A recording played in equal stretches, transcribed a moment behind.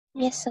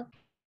Yes, sir.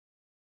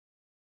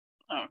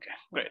 Okay,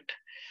 great.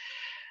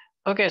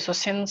 Okay, so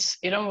since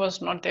Iram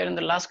was not there in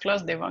the last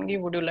class, Devangi,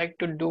 would you like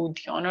to do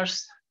the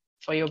honors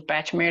for your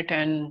batchmate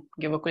and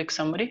give a quick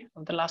summary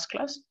of the last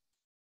class?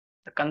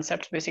 The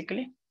concepts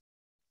basically?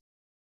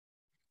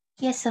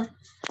 Yes, sir.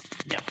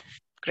 Yeah,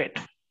 great.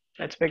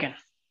 Let's begin.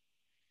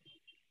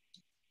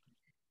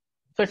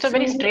 So it's a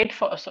very So,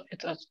 straightforward. So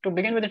to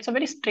begin with, it's a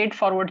very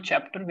straightforward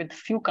chapter with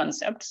few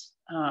concepts.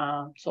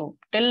 So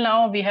till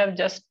now we have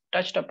just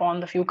touched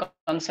upon the few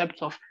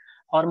concepts of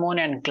hormone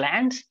and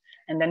glands,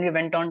 and then we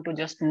went on to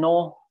just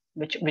know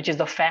which is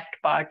the fact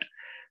part,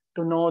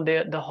 to know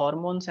the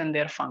hormones and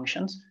their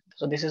functions.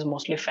 So this is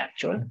mostly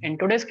factual. In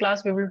today's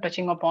class, we will be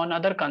touching upon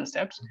other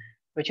concepts,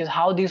 which is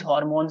how these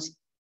hormones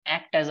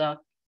act as a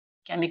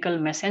chemical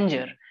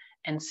messenger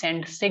and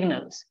send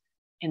signals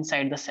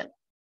inside the cell.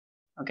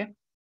 Okay.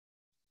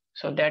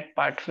 So that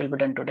part will be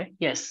done today.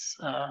 Yes,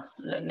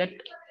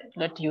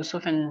 let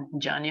Yusuf and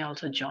Jani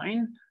also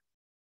join.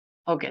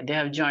 Okay, they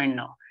have joined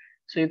now.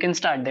 So you can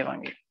start,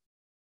 Devangi.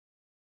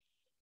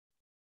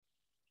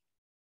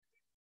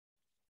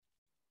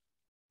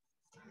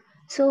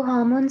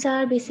 hormones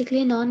are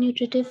basically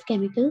non-nutritive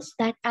chemicals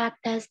that act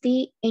as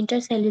the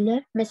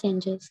intercellular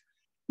messengers.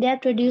 They are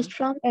produced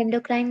from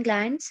endocrine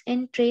glands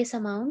in trace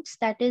amounts,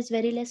 that is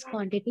very less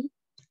quantity,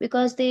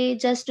 because they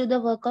just do the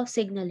work of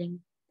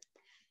signaling.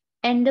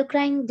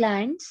 Endocrine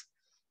glands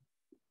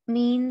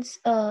means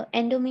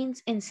endo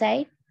means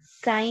inside,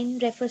 crine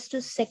refers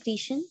to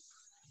secretion.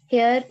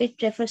 Here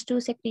it refers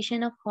to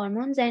secretion of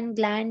hormones, and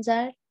glands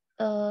are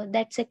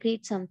that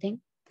secrete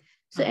something.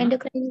 So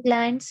endocrine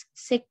glands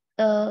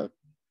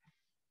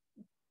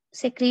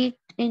secrete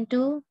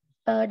into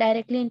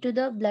directly into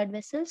the blood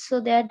vessels,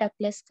 so they are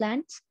ductless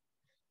glands.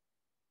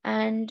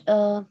 And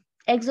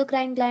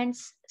exocrine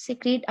glands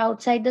secrete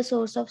outside the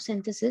source of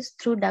synthesis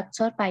through ducts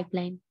or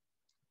pipeline.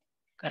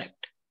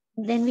 Correct.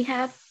 Then we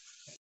have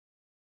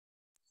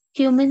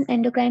human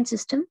endocrine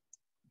system.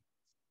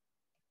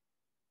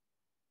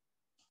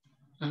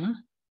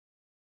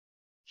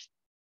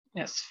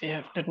 Yes, we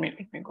have. Let me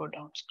go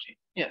down screen.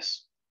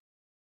 Yes.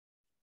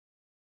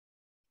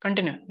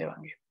 Continue,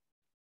 Devangi.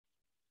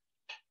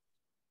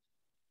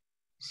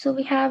 So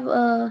we have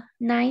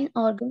 9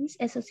 organs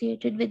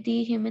associated with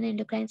the human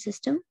endocrine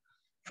system.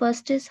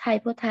 First is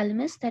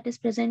hypothalamus, that is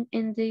present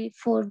in the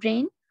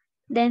forebrain.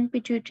 Then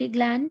pituitary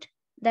gland,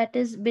 that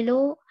is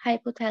below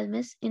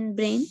hypothalamus in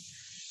brain,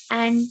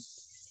 and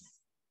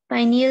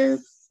pineal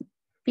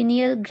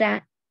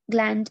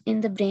gland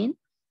in the brain.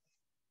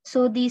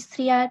 So these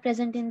three are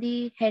present in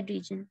the head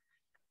region.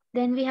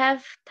 Then we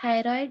have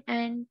thyroid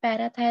and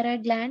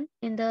parathyroid gland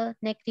in the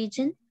neck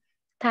region,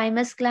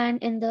 thymus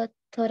gland in the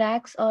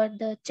thorax or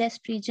the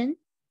chest region,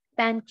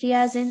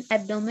 pancreas in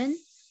abdomen.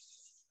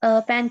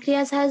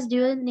 Pancreas has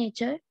dual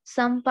nature.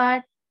 Some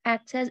part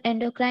acts as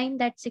endocrine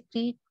that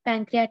secrete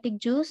pancreatic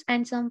juice,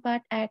 and some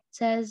part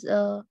acts as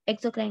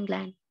exocrine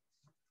gland.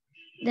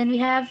 Then we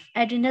have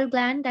adrenal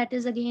gland, that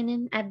is again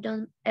in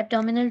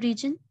abdominal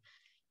region,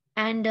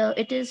 and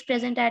it is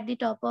present at the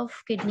top of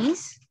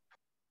kidneys.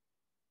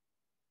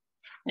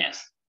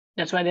 Yes,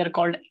 that's why they are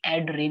called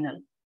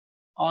adrenal.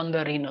 On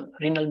the renal.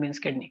 Renal means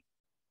kidney.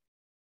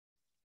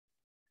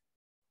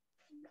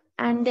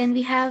 And then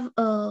we have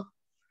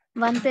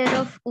one pair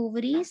of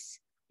ovaries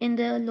in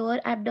the lower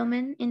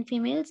abdomen in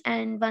females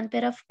and one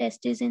pair of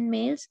testes in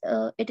males.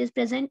 It is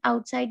present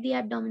outside the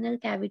abdominal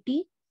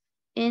cavity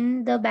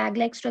in the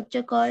bag-like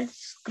structure called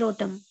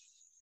scrotum.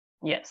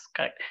 Yes,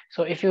 correct.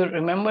 So if you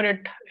remember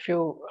it, if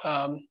you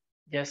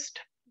just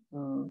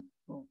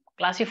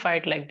classify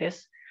it like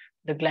this,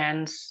 the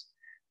glands,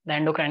 the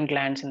endocrine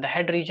glands in the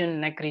head region,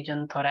 neck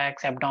region,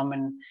 thorax,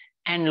 abdomen,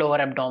 and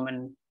lower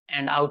abdomen,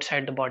 and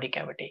outside the body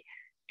cavity,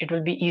 it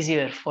will be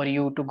easier for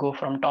you to go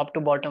from top to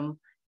bottom,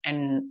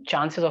 and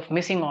chances of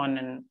missing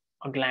on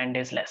a gland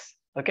is less.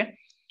 Okay,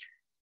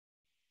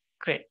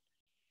 great.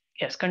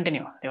 Yes,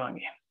 continue,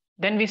 Devangi.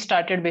 Then we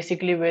started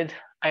basically with,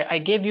 I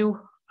gave you,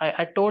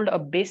 I told a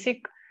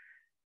basic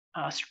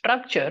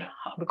structure,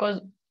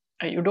 because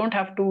you don't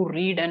have to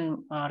read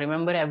and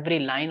remember every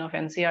line of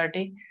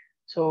NCRT.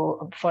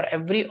 So for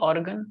every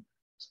organ,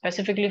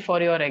 specifically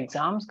for your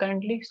exams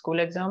currently, school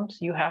exams,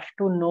 you have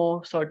to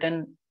know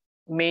certain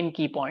main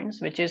key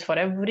points, which is for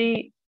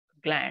every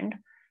gland,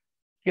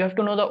 you have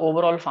to know the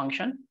overall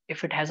function.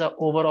 If it has an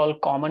overall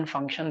common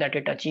function that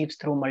it achieves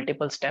through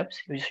multiple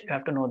steps, you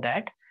have to know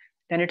that.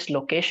 Then its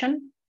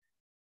location,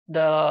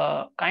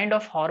 the kind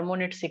of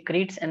hormone it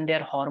secretes, and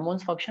their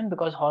hormones function,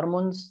 because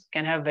hormones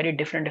can have very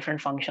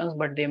different functions,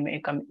 but they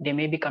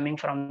may be coming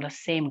from the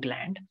same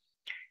gland,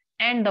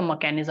 and the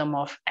mechanism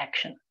of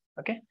action.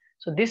 Okay,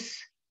 so this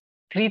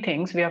three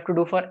things we have to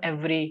do for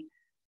every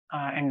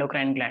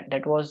endocrine gland.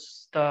 That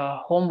was the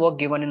homework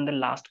given in the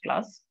last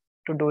class,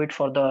 to do it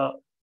for the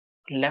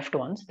left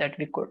ones that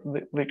we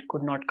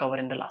could not cover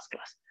in the last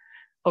class.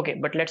 Okay,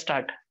 but let's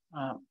start.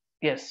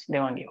 Yes,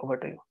 Devangi, over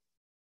to you.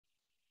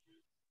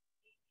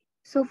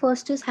 So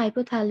first is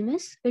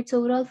hypothalamus. Its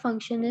overall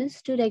function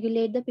is to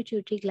regulate the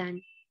pituitary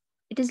gland.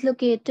 It is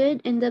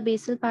located in the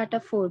basal part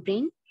of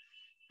forebrain.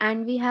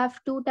 And we have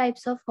two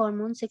types of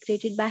hormones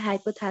secreted by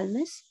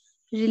hypothalamus: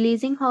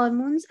 releasing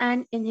hormones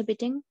and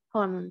inhibiting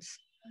hormones.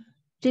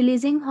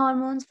 Releasing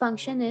hormones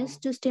function is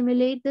to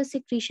stimulate the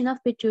secretion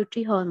of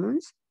pituitary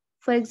hormones.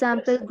 For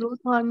example, Yes.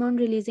 growth hormone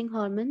releasing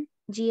hormone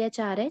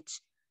GHRH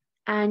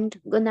and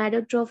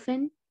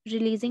gonadotrophin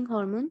releasing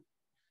hormone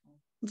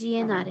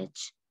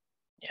GnRH.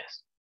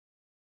 Yes.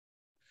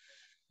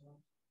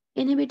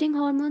 Inhibiting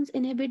hormones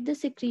inhibit the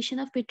secretion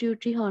of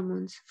pituitary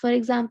hormones. For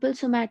example,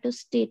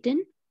 somatostatin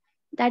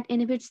that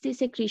inhibits the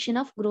secretion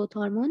of growth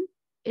hormone.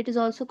 It is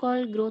also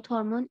called growth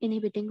hormone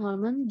inhibiting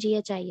hormone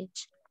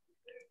GHIH.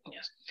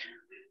 Yes.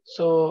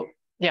 So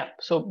yeah,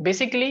 so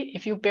basically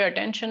if you pay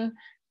attention,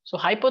 so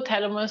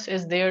hypothalamus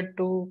is there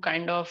to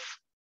kind of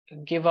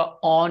give a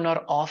on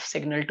or off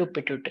signal to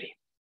pituitary.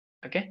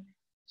 Okay,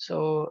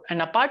 so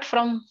and apart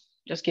from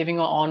just giving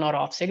a on or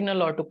off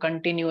signal or to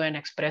continue and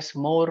express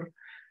more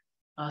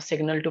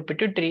signal to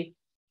pituitary,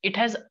 it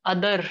has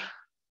other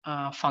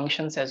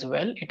functions as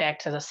well. It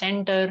acts as a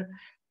center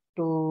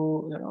to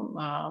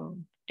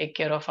take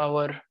care of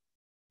our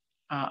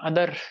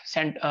other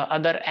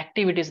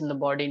activities in the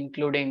body,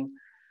 including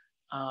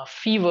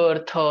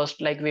fever, thirst,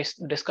 like we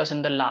discussed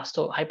in the last.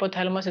 So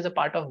hypothalamus is a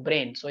part of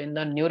brain. So in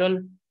the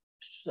neural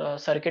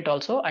circuit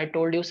also, I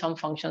told you some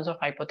functions of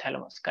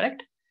hypothalamus,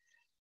 correct?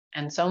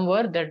 And some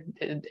were that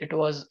it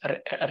was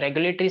a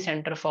regulatory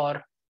center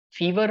for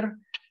fever,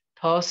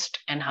 thirst,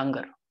 and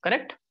hunger,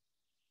 correct?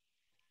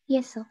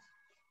 Yes, sir.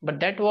 But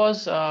that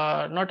was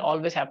not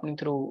always happening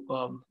through,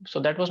 so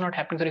that was not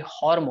happening through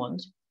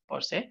hormones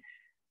per se,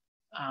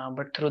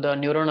 but through the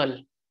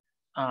neuronal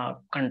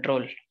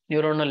control,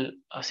 neuronal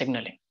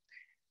signaling.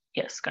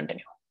 Yes,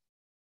 continue.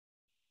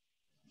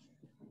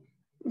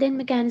 Then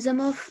mechanism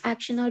of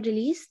action or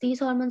release. These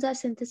hormones are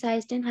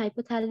synthesized in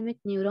hypothalamic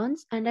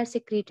neurons and are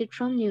secreted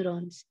from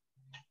neurons.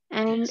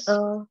 And Yes.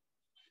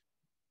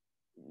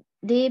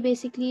 they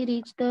basically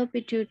reach the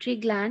pituitary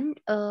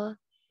gland.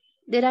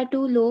 There are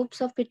two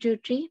lobes of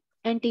pituitary,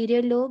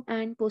 anterior lobe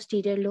and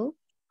posterior lobe.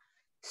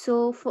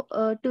 So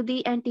to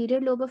the anterior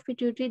lobe of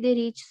pituitary, they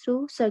reach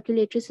through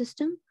circulatory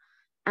system,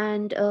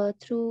 and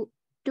through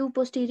to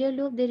posterior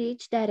lobe, they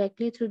reach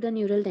directly through the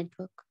neural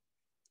network.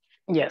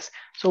 Yes.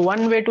 So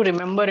one way to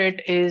remember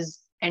it is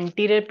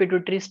anterior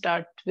pituitary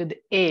starts with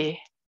A,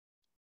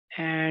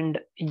 and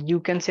you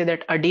can say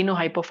that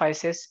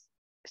adenohypophysis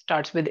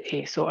starts with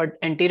A. So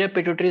anterior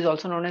pituitary is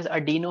also known as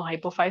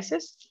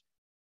adenohypophysis.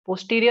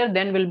 Posterior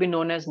then will be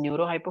known as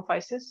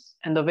neurohypophysis.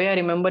 And the way I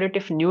remember it,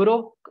 if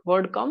neuro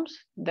word comes,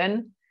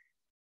 then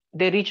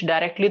they reach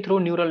directly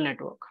through neural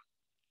network.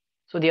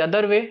 So the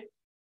other way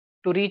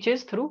to reach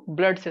is through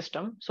blood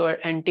system. So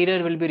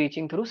anterior will be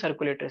reaching through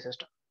circulatory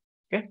system.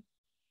 Okay.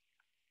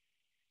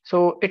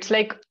 So it's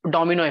like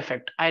domino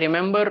effect. I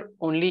remember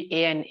only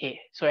A and A.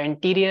 So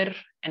anterior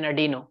and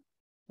adeno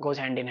goes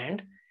hand in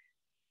hand.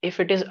 If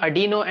it is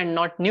adeno and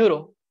not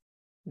neuro,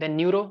 then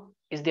neuro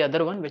is the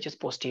other one, which is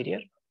posterior.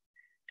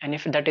 And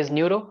if that is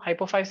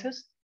neurohypophysis,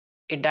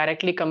 it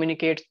directly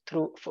communicates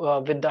through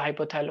with the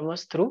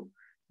hypothalamus through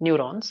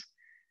neurons.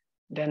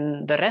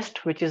 Then the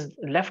rest, which is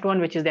left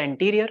one, which is the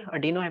anterior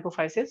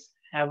adenohypophysis,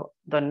 have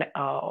the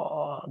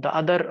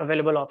other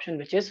available option,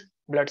 which is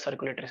blood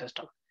circulatory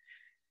system.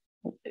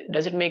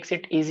 Does it makes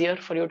it easier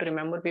for you to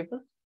remember, people?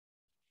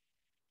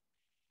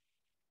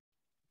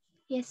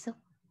 Yes, sir.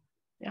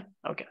 Yeah.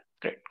 Okay.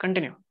 Great.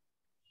 Continue.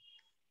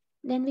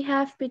 Then we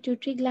have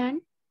pituitary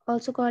gland,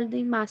 also called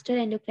the master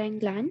endocrine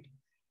gland.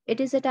 It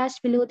is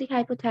attached below the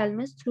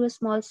hypothalamus through a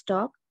small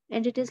stalk,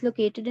 and it is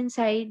located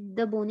inside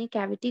the bony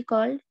cavity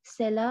called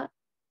sella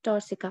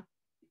torsica.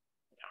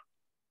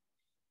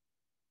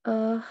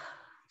 Uh,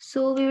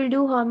 so we will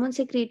do hormones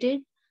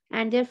secreted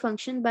and their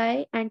function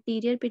by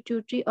anterior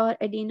pituitary or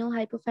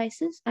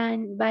adenohypophysis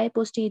and by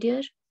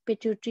posterior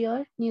pituitary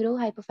or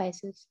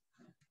neurohypophysis.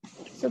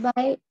 So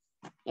by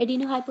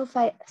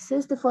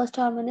adenohypophysis, the first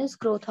hormone is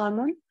growth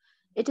hormone.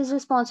 It is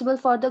responsible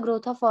for the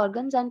growth of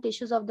organs and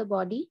tissues of the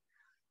body.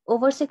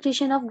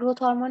 Oversecretion of growth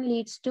hormone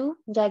leads to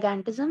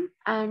gigantism,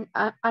 and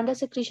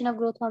undersecretion of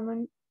growth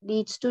hormone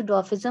leads to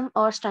dwarfism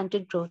or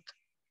stunted growth.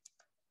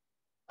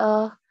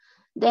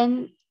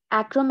 Then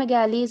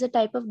acromegaly is a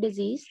type of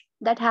disease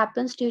that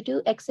happens due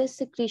to excess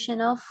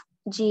secretion of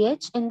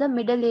GH in the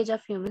middle age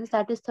of humans,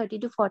 that is 30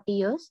 to 40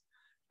 years.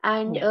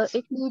 And Yes.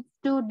 it leads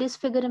to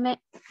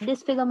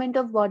disfigurement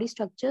of body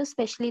structure,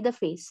 especially the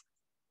face.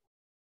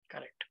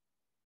 Correct.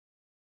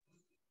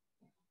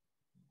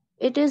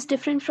 It is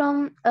different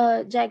from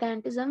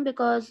gigantism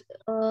because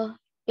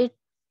it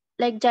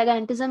like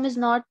gigantism is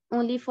not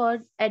only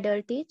for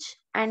adult age,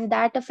 and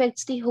that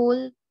affects the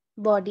whole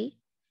body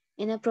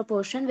in a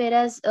proportion,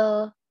 whereas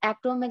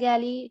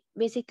acromegaly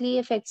basically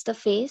affects the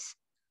face.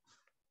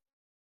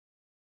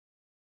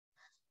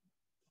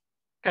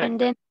 And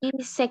Correct. then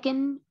the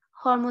second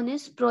hormone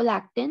is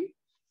prolactin,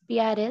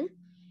 PRL.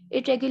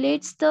 It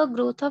regulates the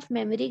growth of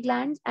mammary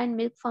glands and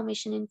milk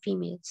formation in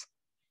females.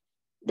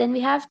 Then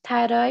we have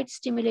thyroid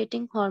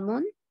stimulating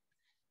hormone.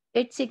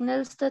 It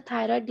signals the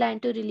thyroid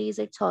gland to release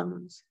its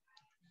hormones.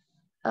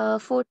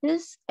 Fourth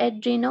is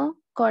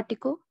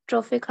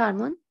corticotrophic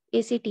hormone,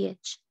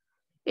 ACTH.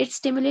 It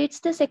stimulates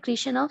the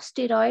secretion of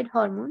steroid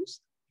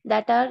hormones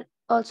that are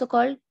also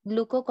called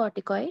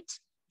glucocorticoids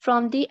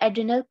from the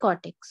adrenal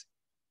cortex.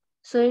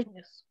 So it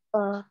Yes.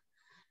 uh,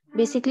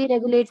 basically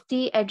regulates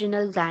the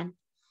adrenal gland.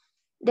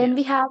 Then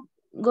we Yes. have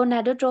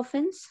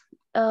gonadotrophins.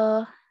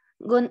 Uh,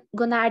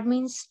 gonad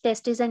means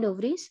testes and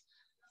ovaries.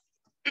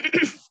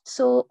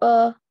 So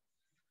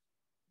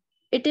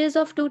it is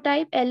of two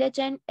type, LH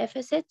and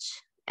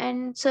FSH.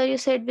 And so you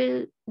said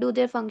will do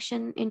their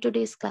function in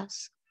today's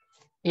class.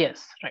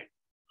 Yes. Right.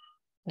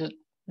 Just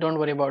don't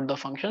worry about the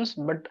functions,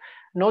 but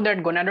know that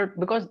gonad,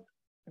 because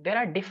there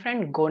are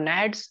different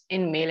gonads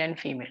in male and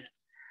female,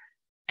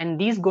 and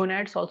these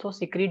gonads also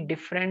secrete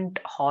different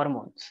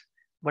hormones.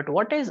 But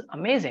what is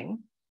amazing,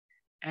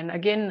 and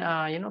again,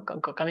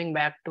 coming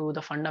back to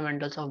the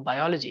fundamentals of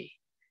biology,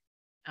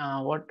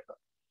 uh, what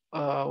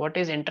what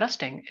is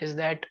interesting is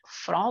that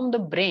from the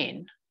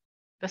brain,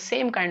 the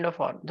same kind of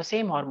the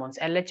same hormones,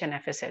 LH and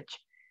FSH,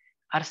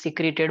 are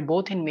secreted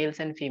both in males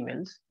and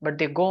females, but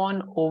they go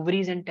on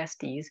ovaries and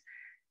testes,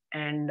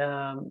 and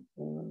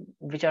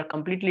which are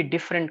completely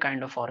different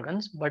kind of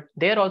organs. But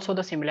there also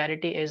the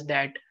similarity is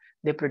that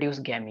they produce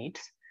gametes.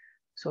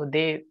 So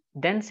they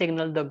then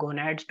signal the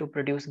gonads to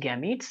produce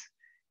gametes,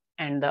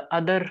 and the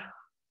other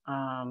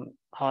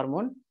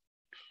hormone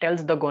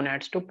tells the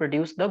gonads to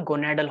produce the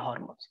gonadal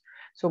hormones.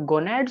 So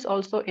gonads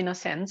also in a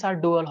sense are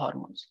dual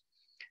hormones.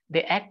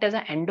 They act as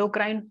an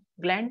endocrine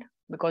gland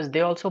because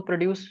they also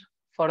produce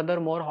further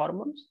more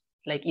hormones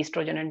like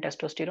estrogen and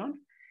testosterone,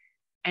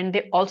 and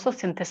they also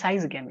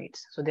synthesize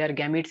gametes, so they are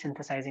gamete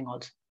synthesizing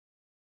also.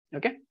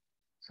 Okay,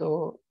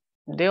 so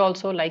they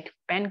also, like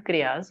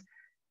pancreas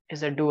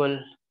is a dual,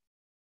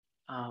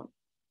 uh,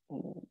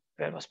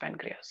 where was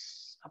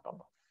pancreas? Up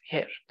above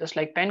here. Just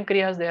like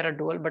pancreas they are a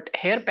dual, but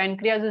here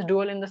pancreas is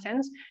dual in the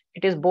sense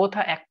it is both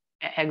a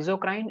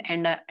exocrine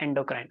and a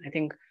endocrine. I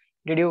think,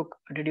 did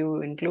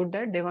you include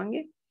that,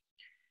 Devangi?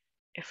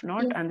 If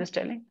not, Yes. I'm just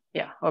telling.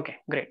 Yeah, okay,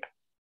 great.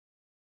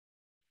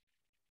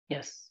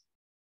 Yes,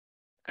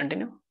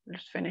 continue,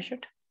 let's finish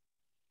it.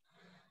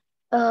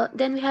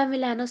 Then we have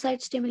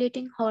melanocyte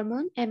stimulating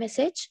hormone,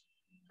 MSH.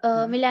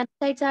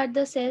 Melanocytes are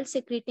the cells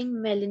secreting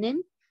melanin.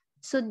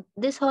 So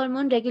this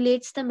hormone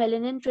regulates the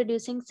melanin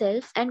producing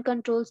cells and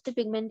controls the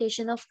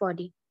pigmentation of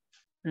body.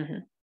 Mm-hmm.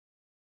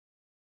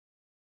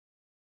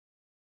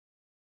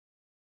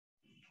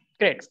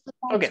 Great. So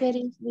that's Okay.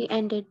 where we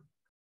ended.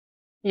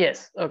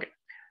 Yes. Okay.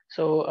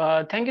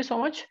 So thank you so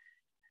much.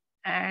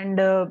 And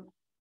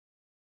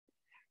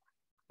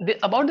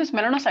about this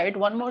melanocyte,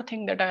 one more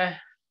thing that I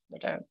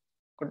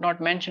could not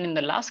mention in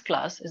the last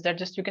class is that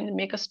just you can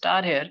make a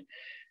star here.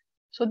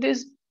 So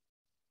this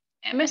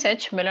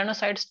MSH,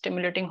 melanocyte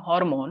stimulating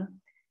hormone,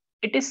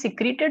 it is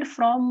secreted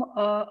from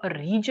a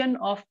region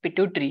of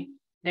pituitary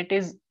that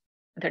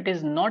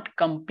is not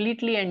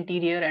completely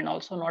anterior and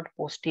also not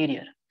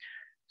posterior.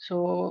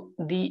 So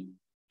the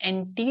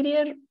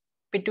anterior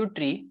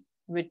pituitary,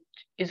 which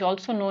is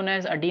also known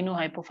as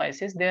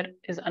adenohypophysis, there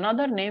is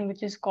another name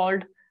which is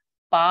called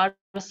pars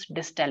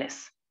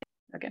distalis.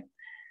 Okay,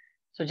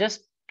 so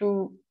just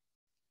to,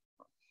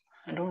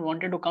 I don't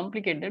want it to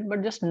complicate it,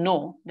 but just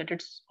know that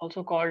it's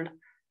also called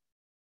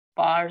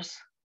pars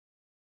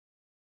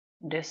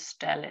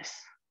distalis.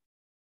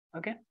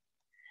 Okay,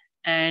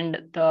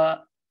 and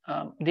the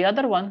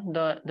other one,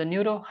 the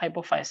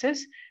neurohypophysis,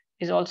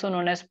 is also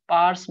known as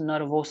pars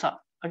nervosa.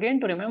 Again,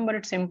 to remember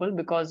it simple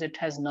because it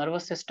has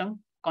nervous system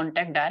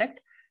contact direct,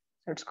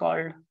 so it's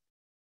called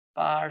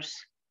pars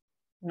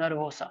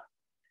nervosa.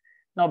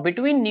 Now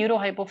between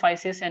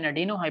neurohypophysis and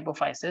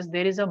adenohypophysis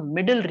there is a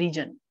middle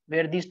region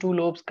where these two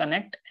lobes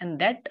connect, and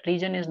that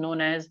region is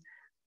known as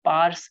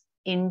pars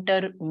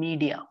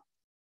intermedia.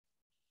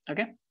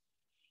 Okay,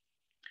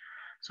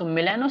 so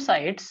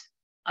melanocytes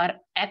are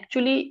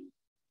actually,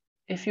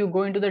 if you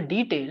go into the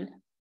detail,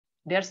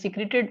 they are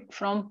secreted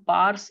from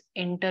pars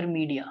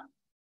intermedia.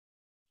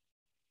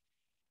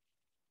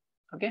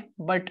 Okay,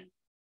 but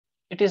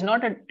it is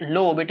not a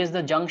lobe, it is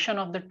the junction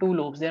of the two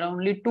lobes. There are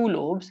only two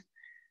lobes.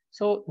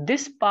 So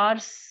this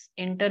pars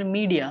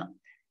intermedia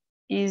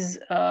is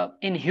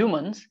in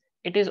humans,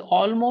 it is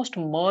almost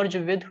merged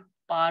with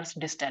pars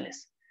distalis.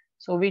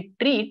 So we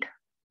treat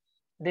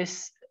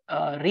this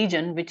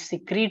region which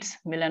secretes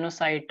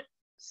melanocyte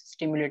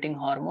stimulating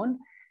hormone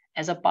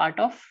as a part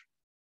of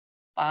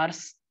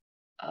pars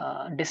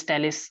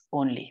distalis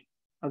only.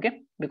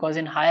 Okay, because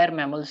in higher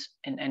mammals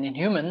and in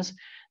humans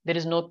there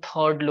is no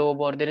third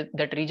lobe, or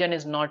that region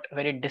is not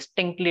very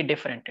distinctly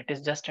different, it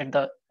is just at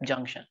the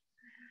junction.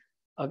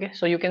 Okay,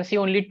 so you can see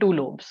only two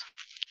lobes,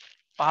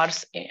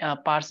 pars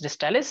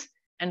distalis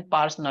and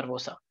pars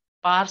nervosa.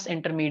 Pars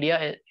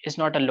intermedia is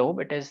not a lobe,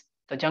 it is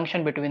the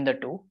junction between the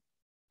two,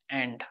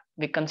 and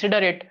we consider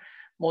it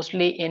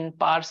mostly in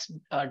pars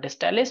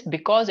distalis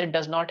because it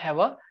does not have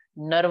a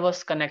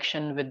nervous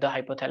connection with the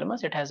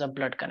hypothalamus, it has a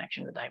blood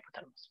connection with the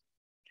hypothalamus.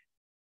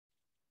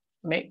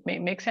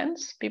 Make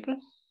sense, people?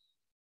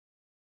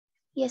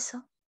 Yes,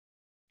 sir.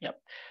 Yep.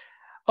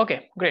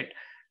 Okay, great.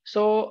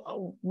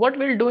 So what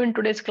we'll do in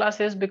today's class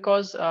is,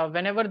 because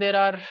whenever there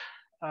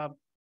are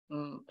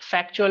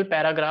factual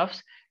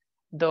paragraphs,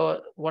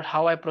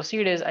 how I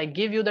proceed is I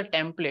give you the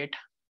template.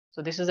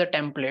 So this is a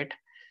template.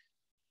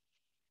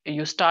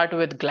 You start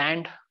with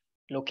gland,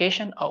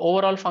 location,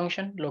 overall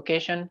function,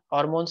 location,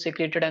 hormones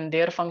secreted and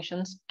their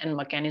functions, and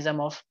mechanism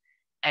of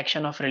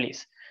action of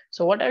release.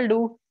 So what I'll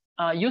do,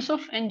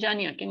 Yusuf and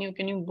Jania, can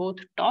you both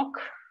talk?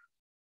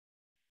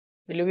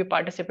 Will you be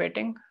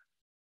participating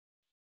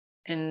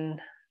in?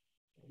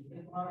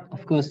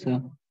 Of course,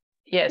 sir.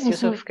 Yes, Yes,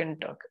 sir. Yusuf can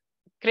talk.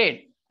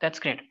 Great, that's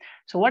great.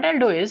 So what I'll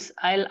do is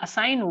I'll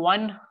assign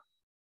one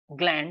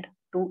gland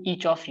to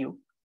each of you.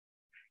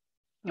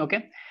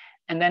 Okay,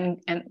 and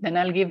then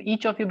I'll give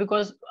each of you,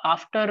 because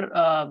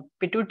after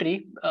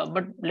pituitary,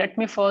 but let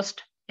me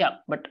first, yeah,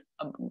 but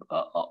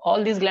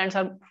all these glands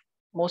are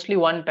mostly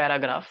one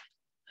paragraph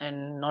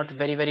and not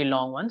very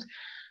long ones.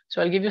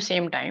 So I'll give you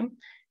same time.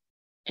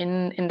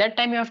 In that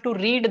time you have to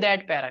read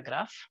that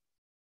paragraph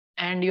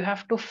and you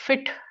have to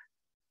fit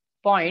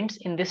points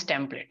in this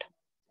template.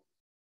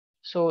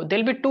 So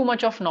there'll be too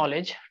much of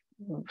knowledge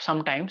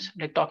sometimes,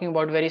 like talking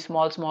about very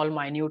small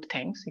minute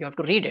things. You have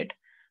to read it,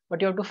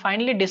 but you have to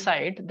finally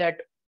decide that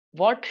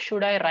what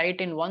should I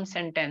write in one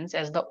sentence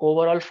as the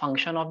overall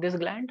function of this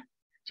gland.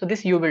 So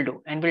this you will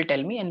do and will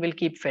tell me, and we'll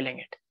keep filling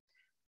it.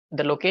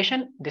 The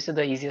location, this is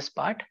the easiest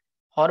part.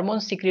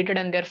 Hormones secreted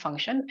and their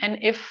function, and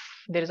if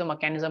there is a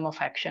mechanism of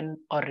action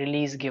or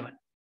release given.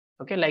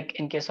 Okay, like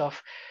in case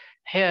of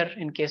here,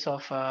 in case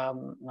of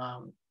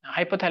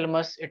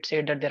hypothalamus, it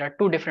said that there are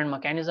two different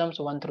mechanisms,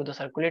 one through the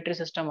circulatory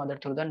system, other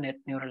through the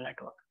neural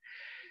network.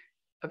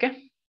 Okay,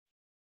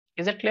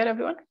 is that clear,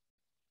 everyone?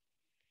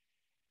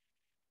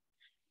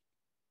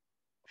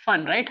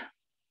 Fun, right?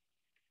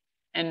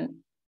 And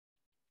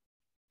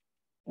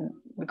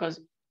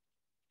because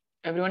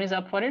everyone is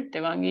up for it,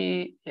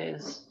 Devangi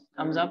is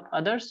thumbs up,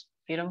 others,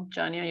 Hiram,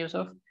 Chania,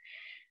 Yusuf,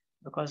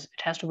 because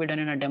it has to be done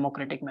in a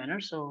democratic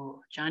manner.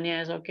 So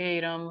Chania is okay,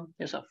 Hiram,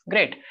 Yusuf,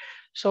 great.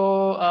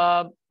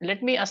 So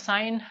let me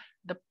assign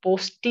the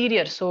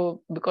posterior.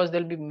 So because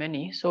there'll be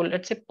many, so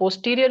let's say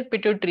posterior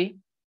pituitary,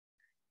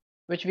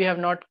 which we have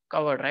not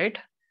covered, right?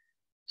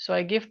 So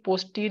I give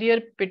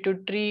posterior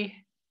pituitary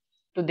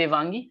to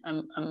Devangi.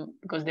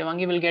 Because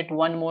Devangi will get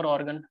one more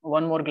organ,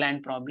 one more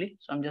gland probably.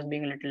 So I'm just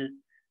being a little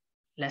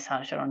less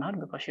harsher on her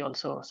because she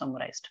also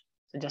summarized.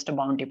 So just a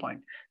bounty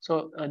point.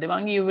 So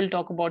Devangi, you will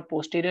talk about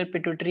posterior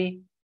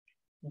pituitary.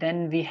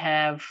 Then we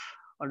have,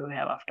 what do we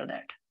have after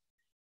that?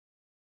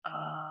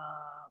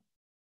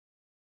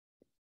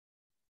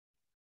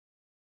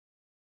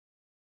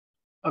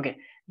 Okay,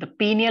 the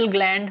pineal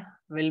gland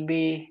will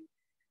be,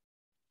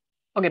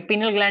 okay,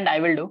 pineal gland I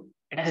will do.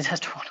 It has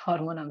just one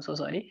hormone, I'm so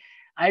sorry.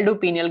 I'll do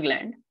pineal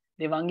gland.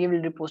 Devangi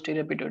will do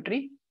posterior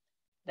pituitary.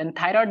 Then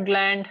thyroid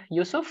gland,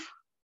 Yusuf.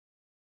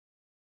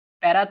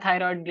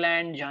 Parathyroid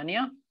gland,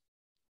 Jania.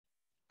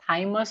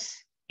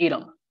 Thymus,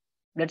 Iram.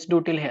 Let's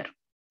do till here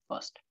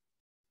first.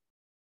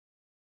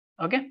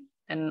 Okay,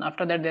 and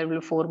after that there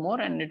will be 4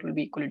 more and it will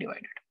be equally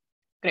divided.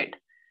 Great.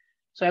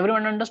 So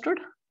everyone understood?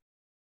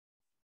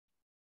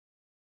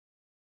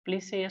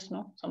 Please say yes,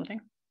 no,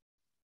 something.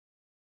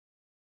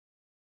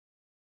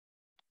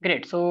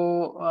 Great.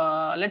 So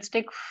let's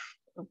take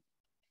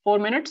 4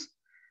 minutes.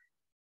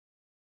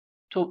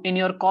 So in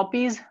your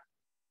copies,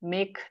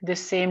 make this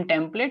same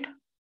template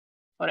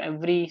for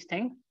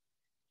everything.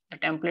 The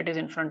template is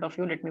in front of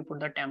you. Let me put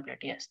the template.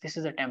 Yes, this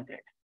is a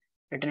template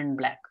written in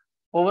black.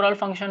 Overall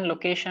function,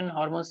 location,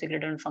 hormone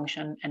secreted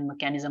function, and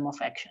mechanism of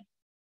action.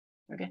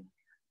 Okay.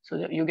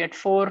 So you get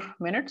 4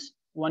 minutes,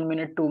 1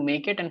 minute to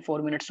make it and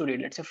 4 minutes to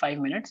read. Let's say 5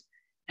 minutes.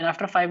 And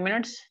after 5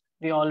 minutes,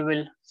 we all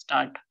will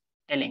start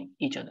telling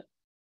each other.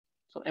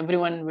 So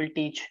everyone will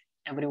teach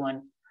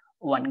everyone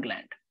one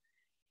gland.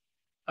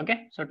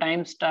 Okay, so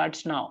time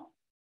starts now.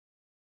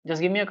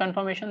 Just give me a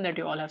confirmation that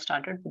you all have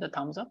started with a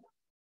thumbs up.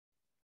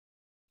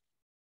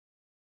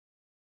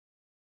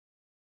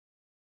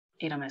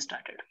 Iram has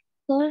started.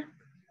 Sir,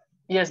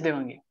 Yes,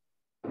 Devangi.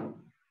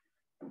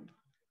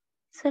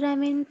 sir, I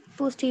mean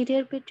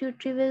posterior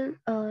pituitary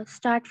will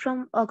start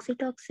from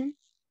oxytocin.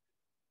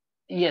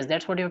 Yes,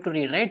 that's what you have to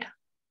read, right?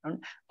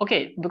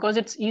 Okay, because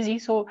it's easy.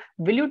 So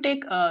will you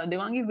take,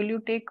 Devangi, will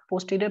you take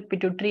posterior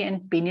pituitary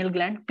and pineal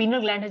gland?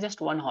 Pineal gland has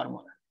just one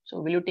hormone. So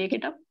will you take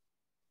it up?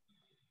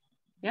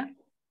 Yeah?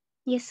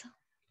 Yes, sir.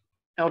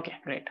 Okay,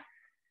 great.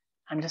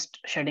 I'm just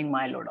shedding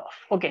my load off.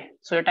 Okay,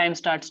 so your time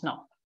starts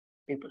now,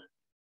 people.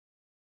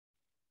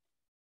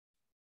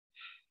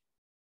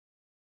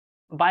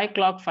 By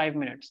clock 5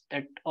 minutes.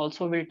 That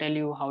also will tell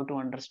you how to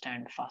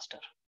understand faster.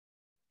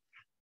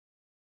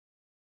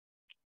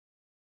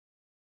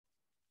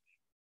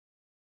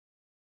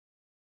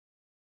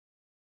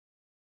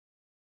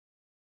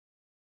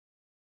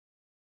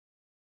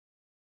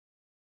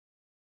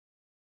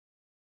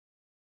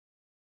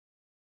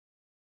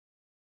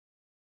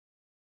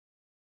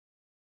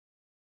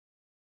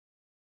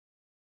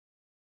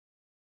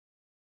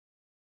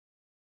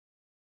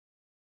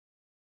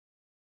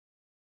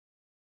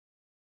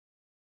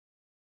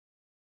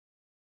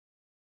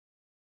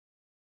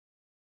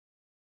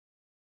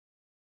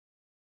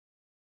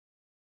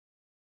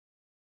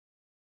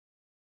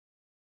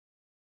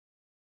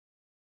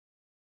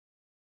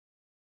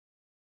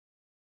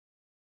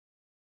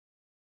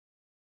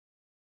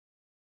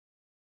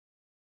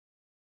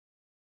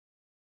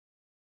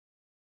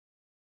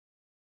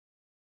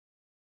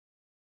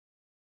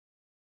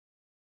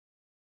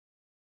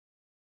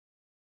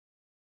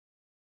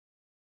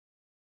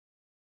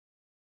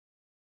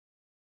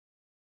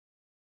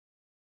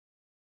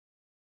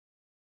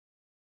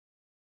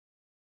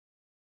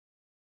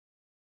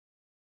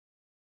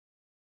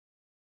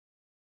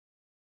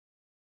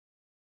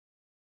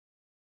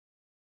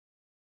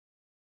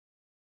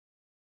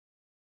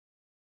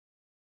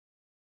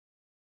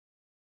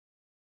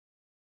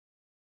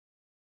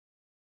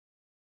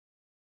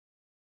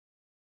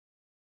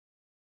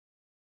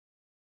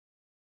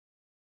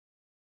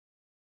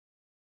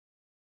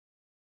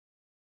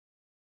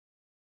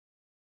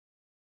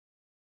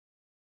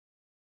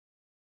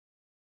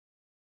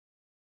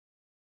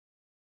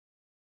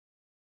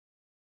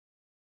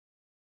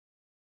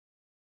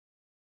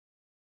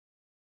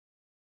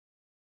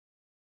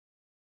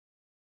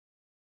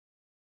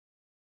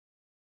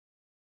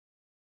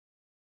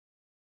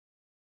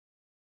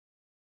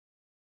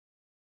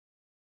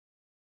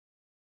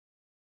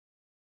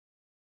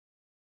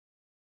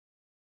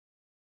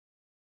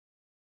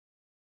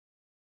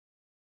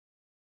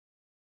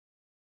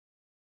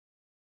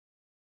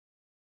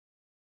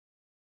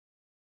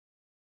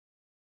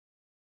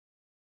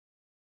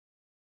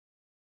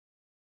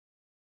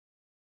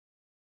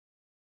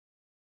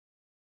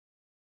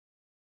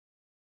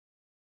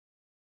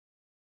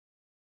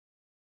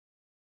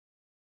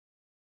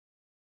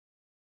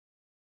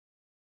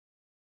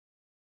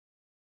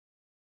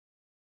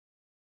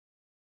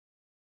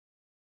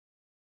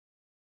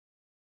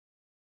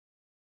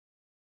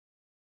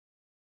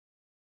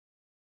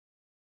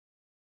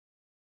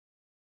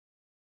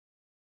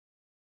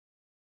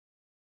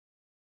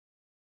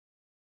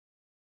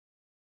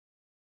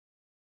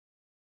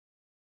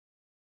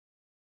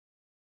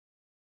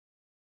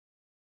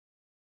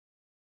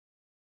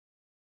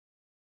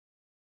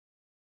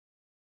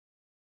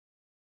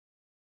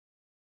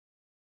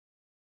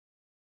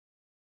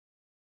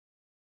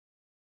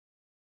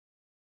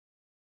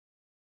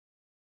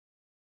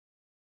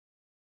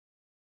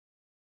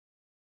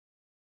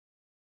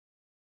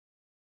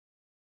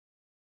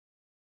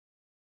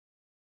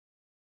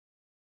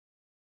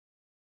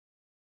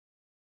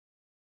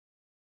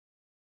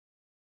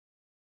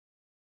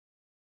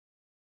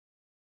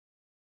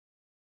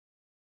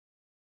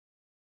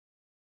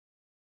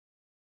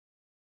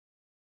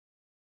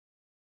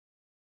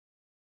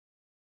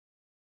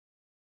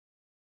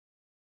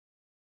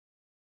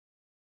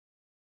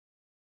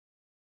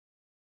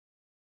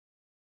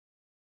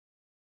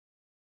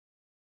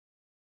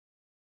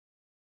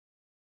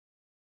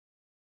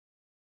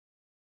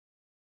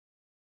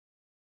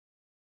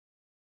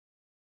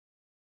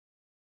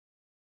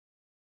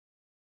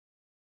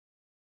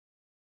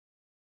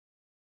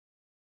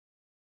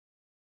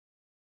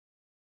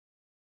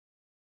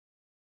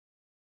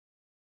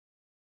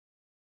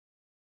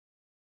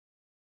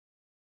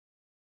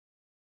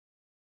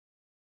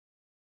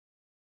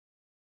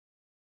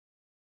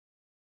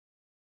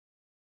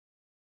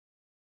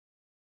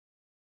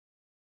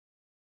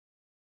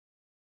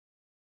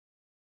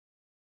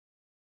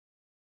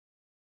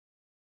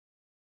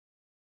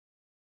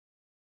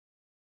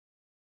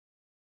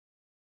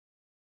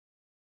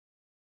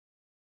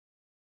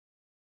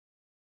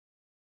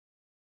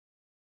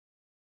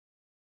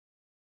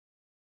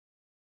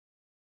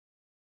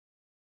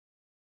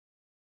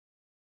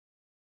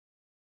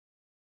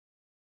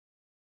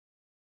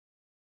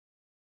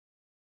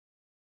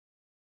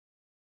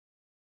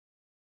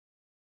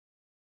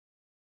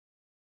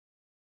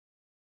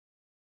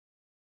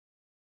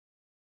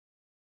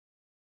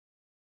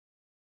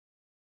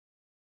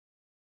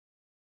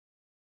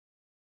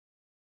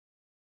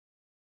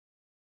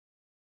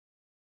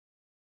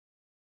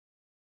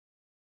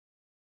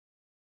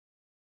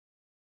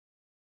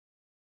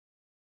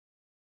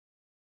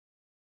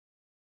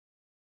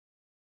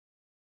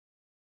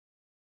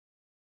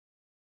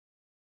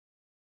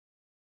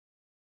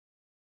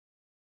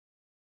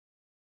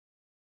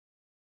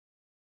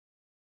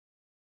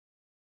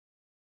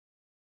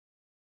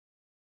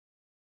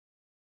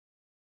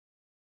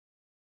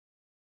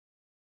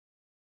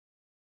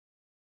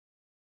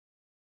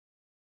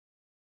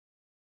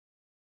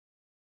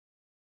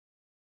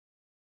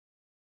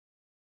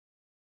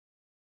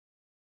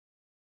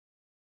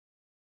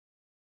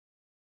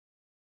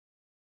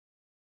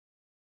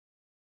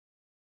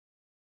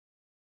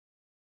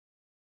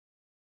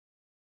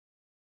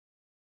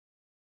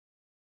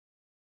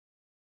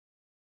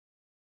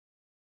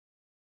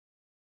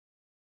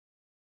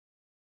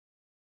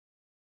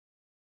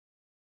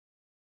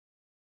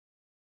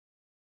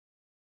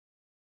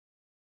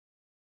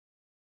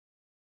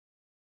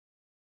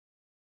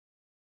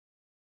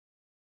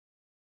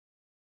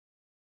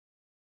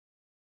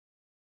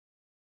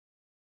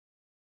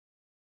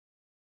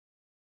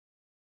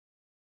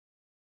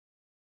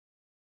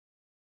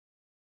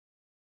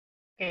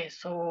 Okay,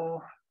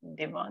 so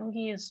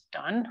Devangi is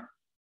done.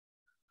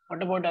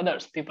 What about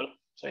others, people?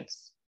 So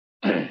it's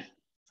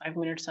 5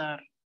 minutes are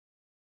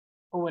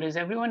over. Is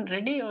everyone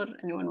ready or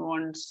anyone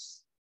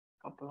wants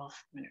a couple of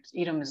minutes?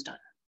 Iram is done.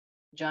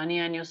 Jani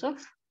and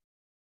Yusuf,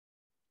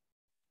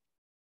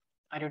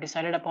 are you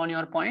decided upon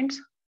your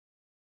points?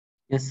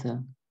 Yes,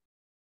 sir.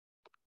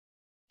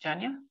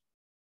 Jania?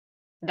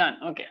 Done.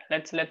 Okay,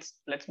 let's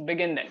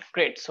begin then.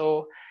 Great.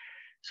 So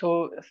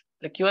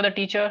like you are the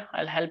teacher,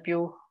 I'll help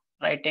you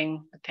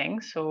writing the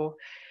things. So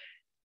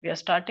we are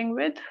starting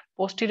with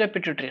posterior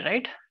pituitary,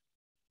 right?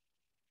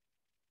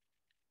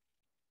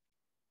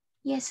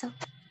 Yes, sir.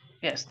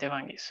 Yes,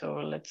 Devangi. So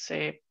let's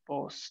say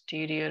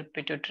posterior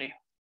pituitary.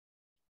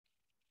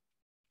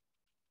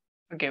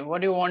 Okay,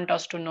 what do you want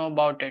us to know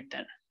about it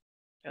then?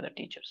 You're the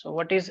teacher. So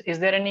what is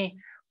there any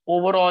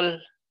overall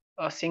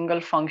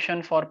single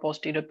function for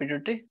posterior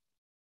pituitary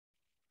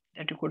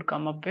that you could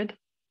come up with?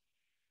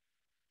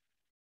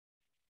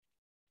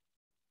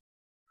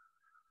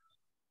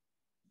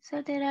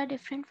 So there are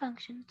different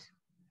functions.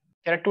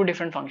 There are two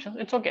different functions.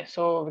 It's okay.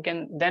 So we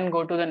can then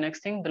go to the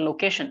next thing, the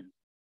location.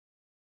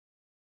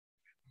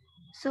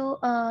 So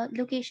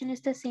location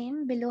is the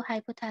same below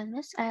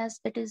hypothalamus, as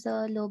it is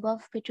a lobe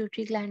of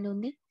pituitary gland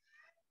only.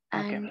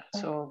 Okay, And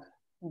so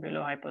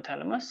below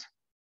hypothalamus.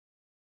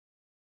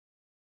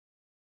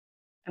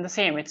 And the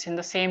same, it's in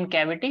the same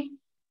cavity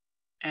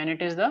and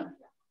it is the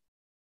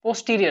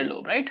posterior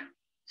lobe, right?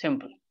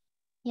 Simple.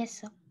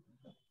 yes, sir.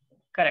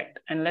 Correct.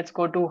 And let's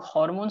go to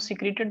hormones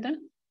secreted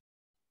then.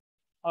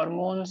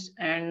 Hormones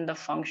and the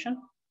function.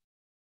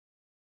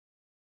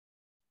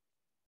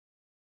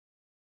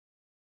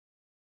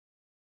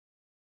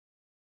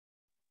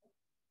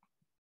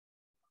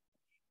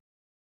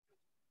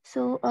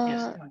 So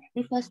Yes.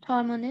 the first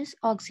hormone is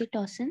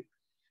oxytocin.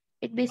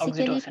 It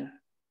basically Oxytocin.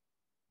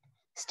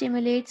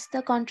 stimulates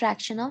the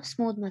contraction of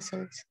smooth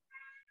muscles.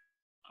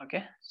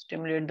 Okay.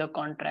 Stimulate the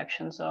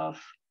contractions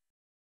of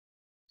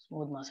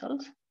smooth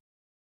muscles.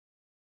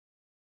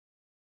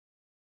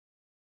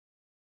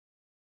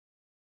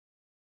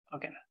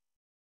 Okay.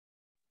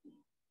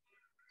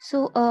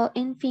 So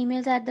in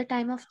females at the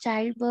time of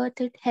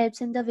childbirth, it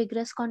helps in the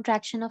vigorous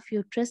contraction of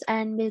uterus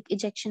and milk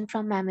ejection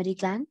from mammary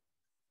gland.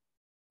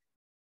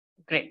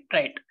 Great.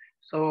 Right.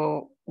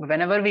 So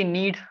whenever we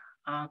need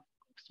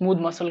smooth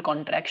muscle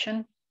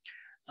contraction,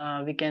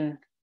 we can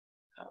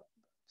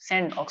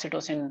send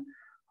oxytocin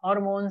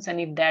hormones,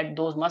 and if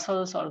those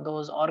muscles or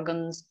those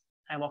organs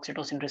have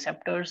oxytocin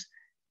receptors,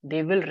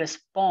 they will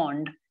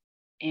respond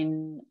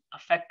in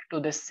effect to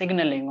the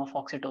signaling of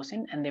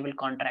oxytocin and they will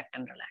contract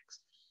and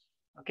relax,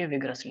 okay,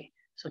 vigorously.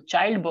 So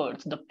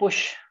childbirth, the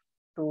push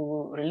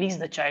to release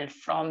the child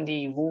from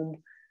the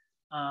womb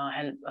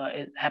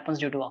it happens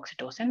due to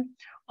oxytocin.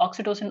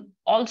 Oxytocin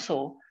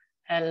also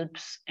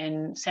helps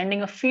in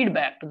sending a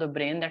feedback to the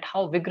brain that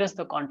how vigorous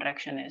the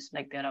contraction is.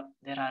 Like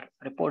there are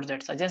reports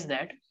that suggest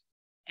that,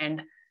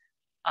 and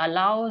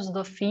allows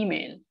the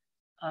female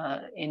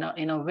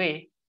in a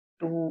way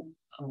to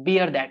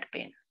bear that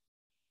pain.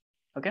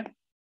 Okay,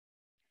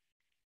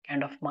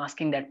 kind of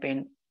masking that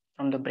pain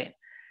from the brain.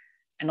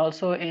 And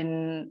also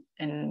in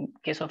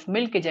case of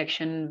milk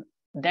ejection,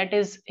 that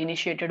is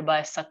initiated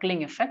by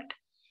suckling effect.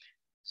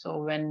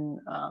 So when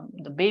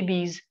the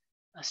babies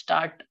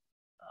start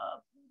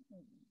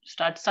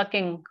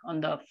sucking on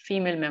the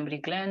female mammary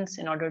glands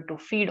in order to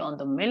feed on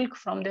the milk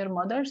from their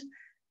mothers,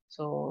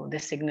 so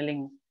this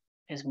signaling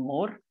is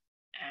more,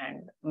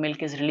 and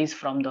milk is released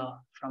from the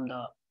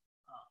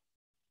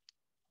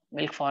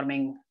milk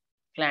forming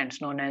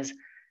glands known as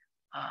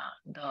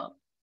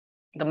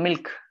the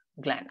milk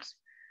glands,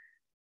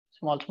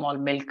 small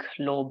milk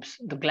lobes,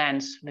 the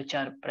glands which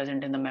are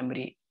present in the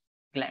mammary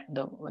gland,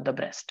 the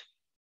breast.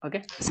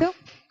 Okay. So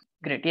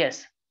Great.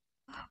 Yes.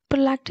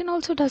 prolactin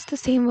also does the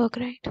same work,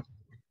 right?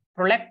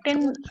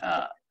 Prolactin,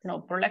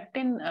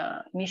 prolactin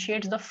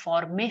initiates the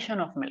formation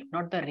of milk,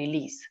 not the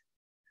release.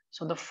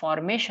 So the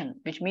formation,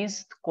 which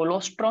means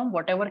colostrum,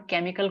 whatever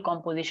chemical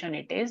composition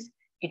it is,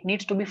 it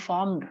needs to be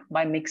formed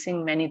by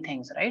mixing many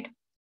things, right?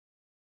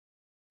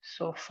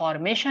 So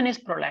formation is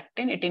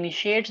prolactin. It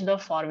initiates the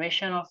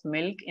formation of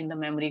milk in the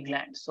mammary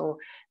gland. So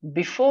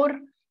before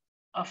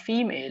a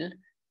female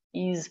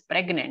is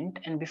pregnant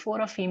and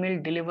before a female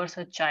delivers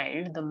a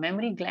child, the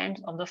mammary glands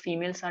of the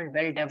females are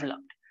well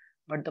developed.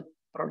 But the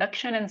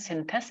production and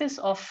synthesis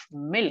of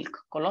milk,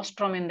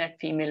 colostrum in that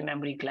female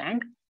mammary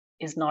gland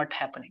is not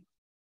happening.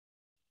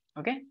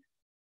 Okay?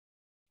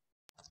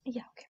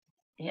 Yeah, okay.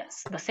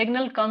 Yes, the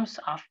signal comes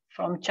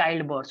from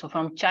childbirth. So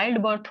from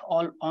childbirth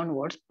all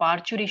onwards,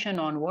 parturition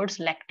onwards,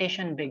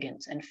 lactation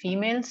begins. And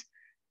females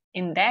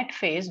in that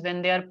phase,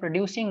 when they are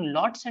producing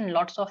lots and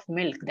lots of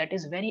milk, that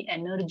is very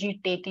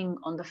energy taking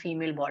on the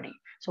female body.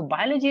 So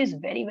biology is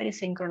very, very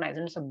synchronized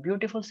and it's a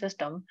beautiful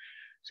system.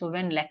 So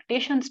when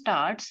lactation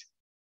starts,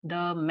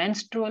 the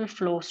menstrual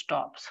flow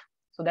stops.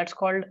 So that's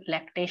called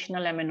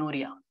lactational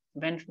amenorrhea.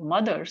 When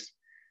mothers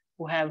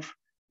who have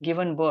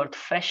given birth,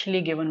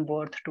 freshly given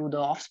birth to the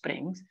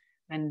offsprings,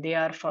 when they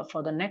are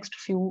for the next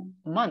few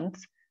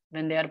months,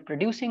 when they are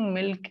producing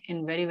milk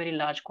in very, very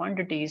large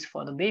quantities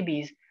for the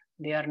babies,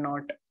 they are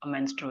not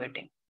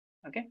menstruating.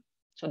 Okay,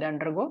 so they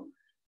undergo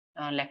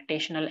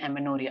lactational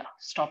amenorrhea,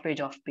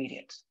 stoppage of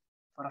periods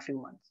for a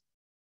few months.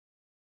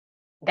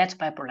 That's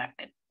by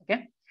prolactin.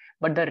 Okay,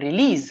 but the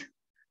release,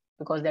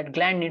 because that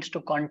gland needs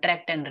to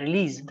contract and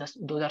release,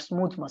 those are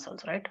smooth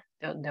muscles, right?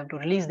 They have to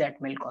release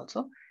that milk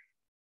also.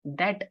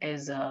 That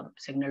is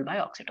signaled by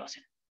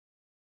oxytocin.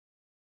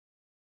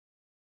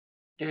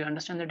 Do you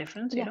understand the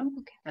difference? Yeah,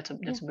 Okay. That's a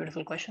Yeah.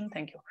 beautiful question.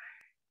 Thank you.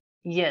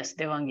 Yes,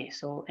 Devangi.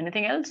 So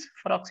anything else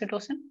for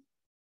oxytocin?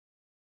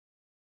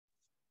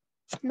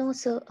 No,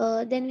 sir.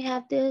 Then we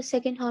have the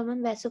second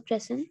hormone,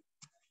 vasopressin.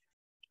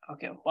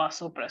 Okay,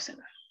 vasopressin.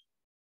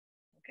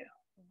 Okay,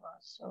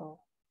 vasopressin.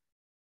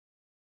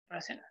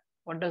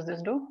 What does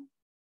this do?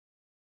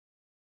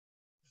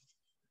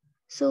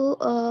 So,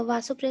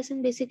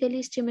 vasopressin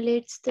basically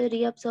stimulates the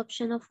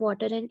reabsorption of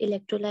water and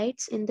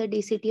electrolytes in the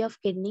DCT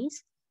of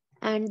kidneys,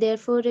 and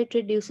therefore it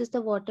reduces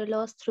the water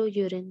loss through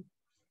urine.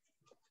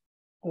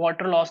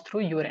 Water loss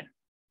through urine.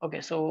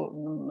 Okay, so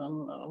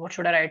what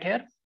should I write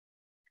here?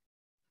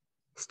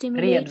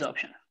 Stimulates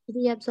Reabsorption.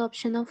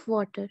 reabsorption of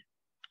water.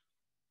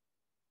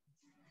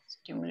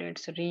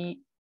 Stimulates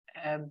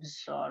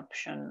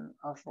reabsorption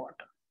of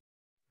water.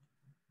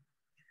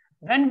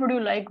 When would you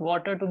like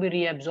water to be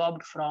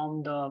reabsorbed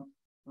from the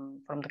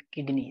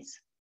kidneys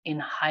in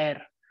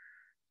higher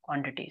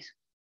quantities?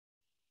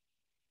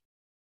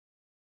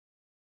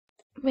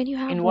 When you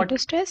have In water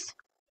what? stress?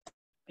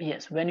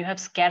 Yes, when you have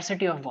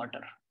scarcity of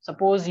water.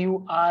 Suppose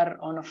you are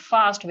on a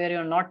fast where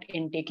you're not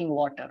intaking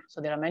water.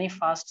 So there are many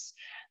fasts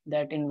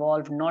that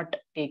involve not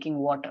taking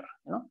water.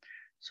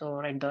 So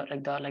like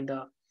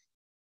the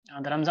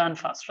Ramzan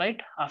fast,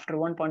 right? After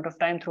one point of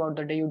time throughout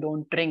the day, you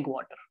don't drink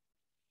water.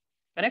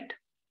 Correct?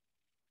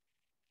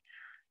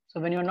 So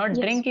when you're not Yes.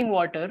 drinking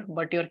water,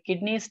 but your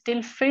kidney is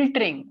still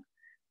filtering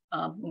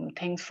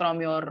things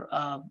from your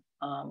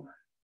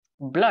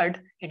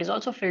blood, it is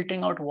also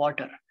filtering out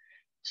water.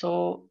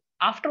 So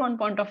after one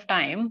point of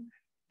time,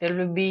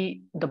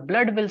 the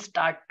blood will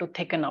start to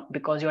thicken up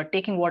because you are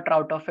taking water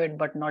out of it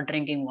but not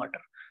drinking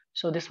water.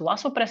 So this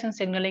vasopressin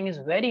signaling is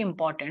very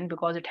important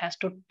because it has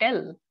to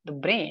tell the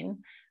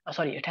brain,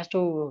 it has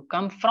to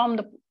come from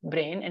the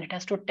brain and it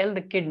has to tell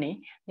the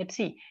kidney that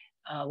see,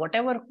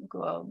 whatever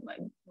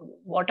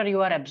water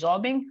you are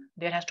absorbing,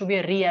 there has to be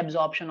a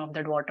reabsorption of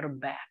that water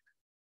back.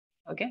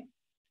 Okay,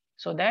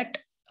 so that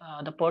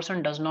the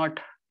person does not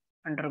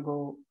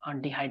undergo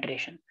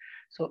dehydration.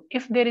 So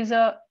if there is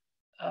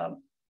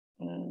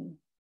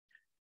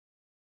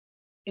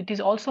it is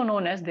also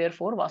known as,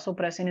 therefore,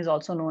 vasopressin is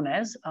also known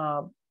as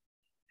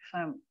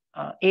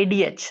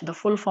ADH. The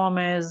full form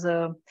is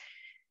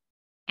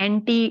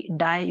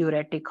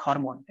antidiuretic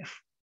hormone.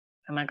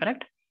 Am I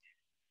correct?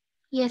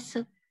 Yes,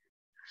 sir.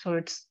 So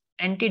it's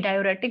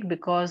antidiuretic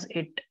because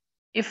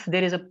if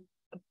there is a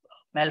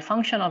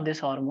malfunction of this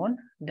hormone,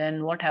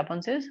 then what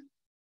happens is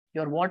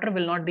your water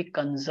will not be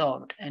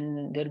conserved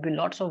and there will be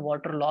lots of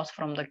water loss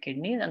from the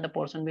kidneys and the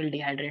person will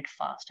dehydrate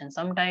fast. And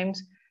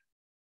sometimes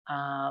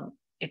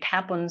it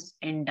happens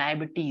in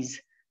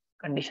diabetes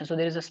condition. So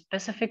there is a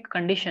specific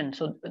condition.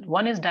 So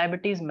one is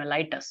diabetes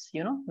mellitus,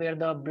 where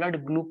the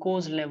blood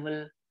glucose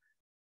level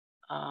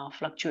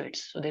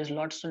fluctuates. So there's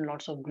lots and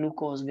lots of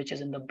glucose which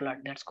is in the blood.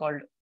 That's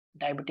called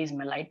diabetes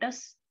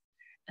mellitus.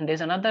 And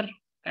there's another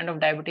kind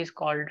of diabetes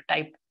called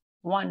type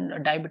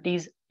 1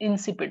 diabetes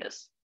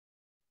insipidus.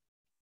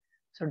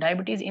 So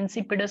diabetes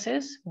insipidus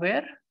is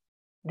where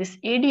this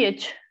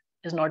ADH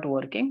is not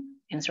working.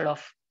 Instead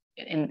of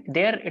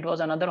there it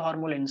was another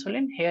hormone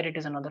insulin, here it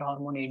is another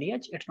hormone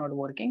ADH, it's not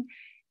working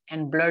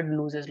and blood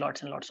loses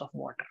lots and lots of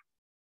water.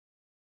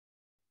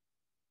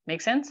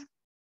 Make sense,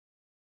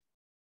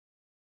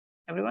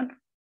 everyone?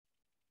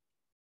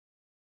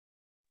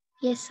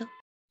 Yes, sir.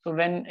 So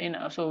when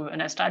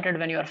I started,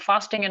 when you are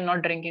fasting and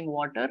not drinking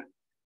water,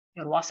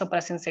 your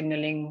vasopressin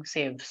signaling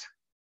saves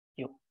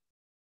you.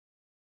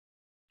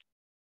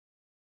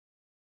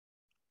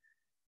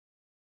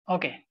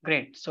 Okay,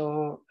 great.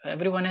 So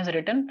everyone has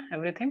written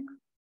everything?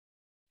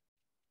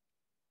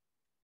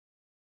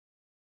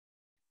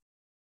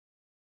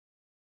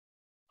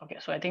 Okay,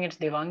 so I think it's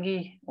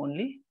Devangi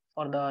only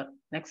for the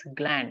next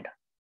gland,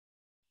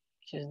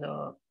 which is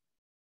the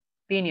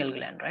pineal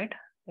gland, right,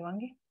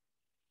 Devangi?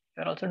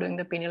 You're also doing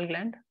the pineal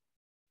gland?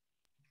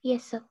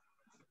 Yes, sir.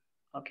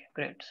 Okay,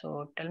 great.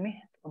 So tell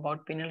me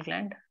about pineal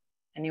gland.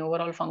 Any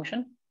overall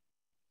function?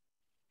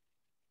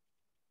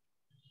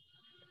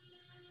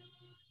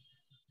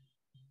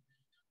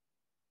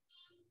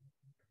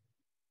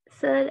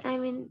 Sir,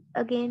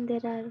 again,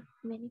 there are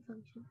many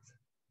functions.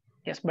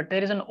 Yes, but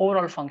there is an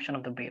overall function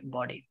of the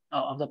body,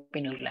 of the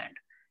pineal gland.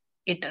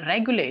 It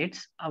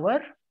regulates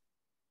our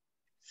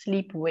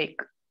sleep-wake,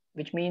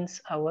 which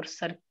means our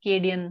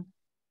circadian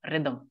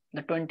rhythm,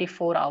 the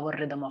 24-hour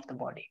rhythm of the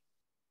body.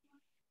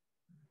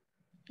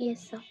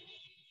 Yes, sir.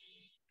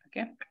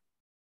 Okay,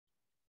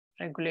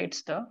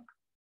 regulates the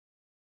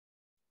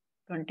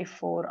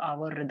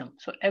 24-hour rhythm.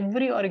 So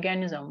every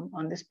organism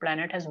on this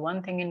planet has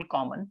one thing in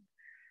common,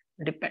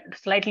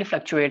 slightly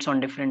fluctuates on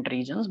different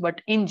regions,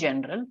 but in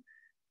general,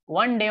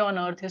 one day on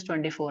Earth is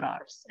 24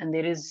 hours, and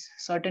there is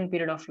certain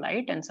period of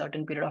light and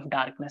certain period of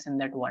darkness in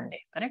that one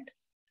day, correct?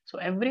 So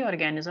every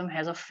organism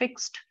has a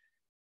fixed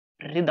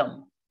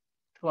rhythm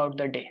throughout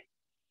the day,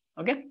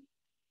 okay,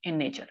 in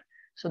nature.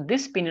 So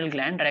this pineal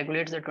gland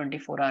regulates the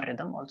 24-hour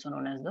rhythm, also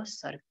known as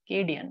the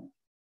circadian.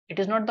 It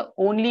is not the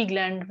only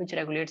gland which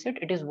regulates it,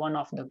 it is one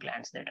of the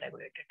glands that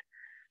regulate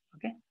it,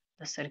 okay,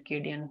 the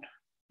circadian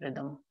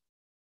rhythm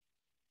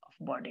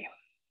of body.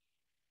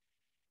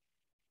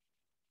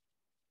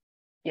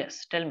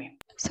 Yes, tell me.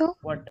 So,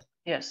 What?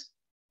 Yes.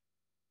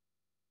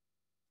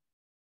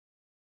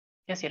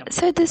 Yes, Hiram.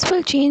 so this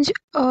will change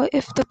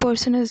if the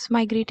person is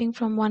migrating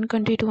from one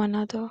country to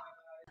another.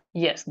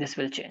 Yes, this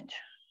will change.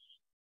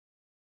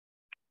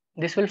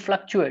 This will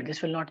fluctuate.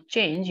 This will not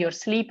change. Your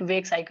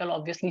sleep-wake cycle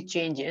obviously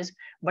changes,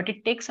 but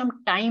it takes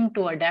some time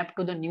to adapt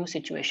to the new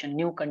situation,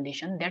 new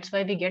condition. That's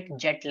why we get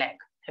jet lag.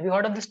 Have you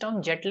heard of this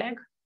term, jet lag?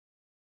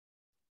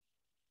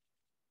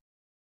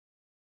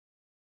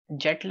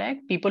 Jet lag,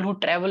 people who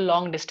travel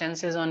long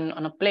distances on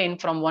a plane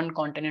from one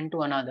continent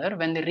to another,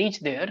 when they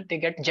reach there, they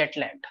get jet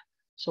lagged.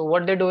 So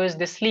what they do is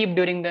they sleep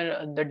during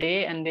the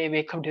day and they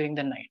wake up during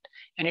the night.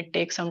 And it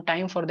takes some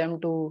time for them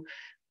to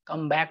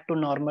come back to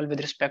normal with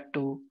respect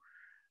to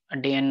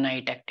day and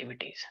night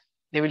activities.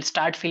 They will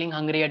start feeling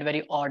hungry at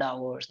very odd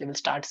hours. They will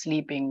start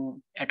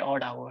sleeping at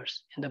odd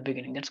hours in the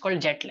beginning. That's called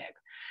jet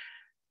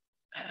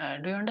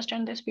lag. Do you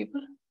understand this,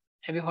 people?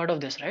 Have you heard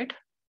of this, right?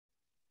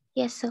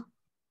 Yes, sir.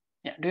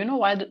 Yeah. Do you know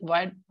why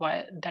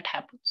that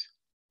happens?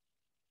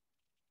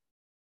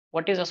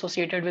 What is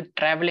associated with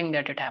traveling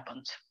that it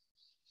happens?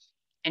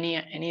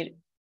 Any?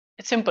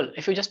 It's simple.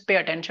 If you just pay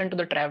attention to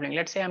the traveling,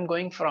 let's say I'm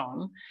going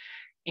from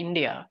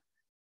India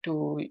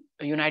to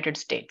United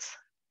States.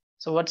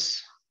 So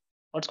what's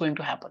going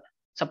to happen?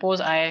 Suppose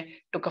I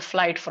took a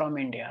flight from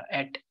India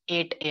at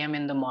 8 a.m.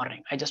 in the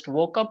morning. I just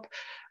woke up,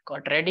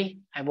 got ready.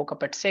 I woke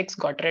up at 6,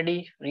 got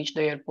ready, reached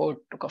the airport,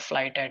 took a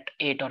flight at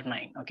 8 or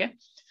 9. Okay.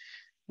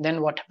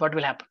 Then what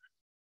will happen?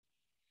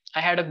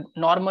 I had a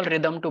normal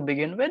rhythm to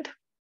begin with,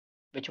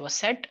 which was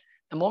set.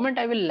 The moment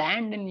I will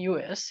land in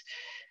US,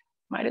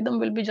 my rhythm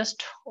will be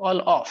just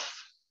all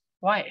off.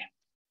 Why?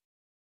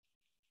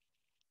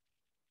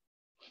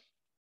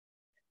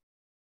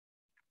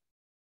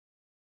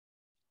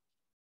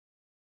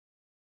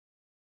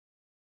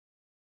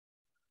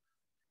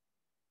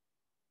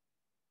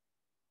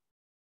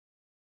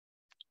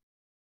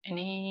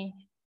 Any?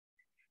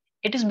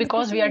 It is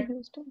because we are,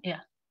 yeah.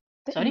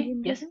 The Sorry.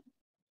 Indian Yes. rhythm?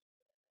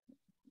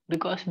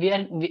 Because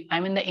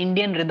I'm in the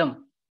Indian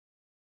rhythm.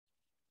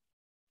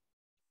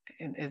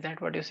 Is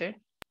that what you said?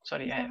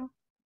 Sorry. Yeah.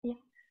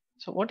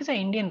 So what is an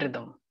Indian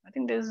rhythm? I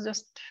think there's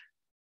just,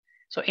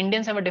 so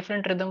Indians have a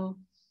different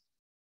rhythm.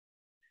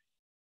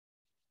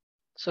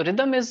 So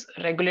rhythm is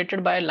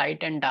regulated by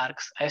light and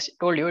darks. I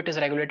told you it is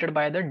regulated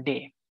by the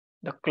day,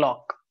 the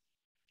clock.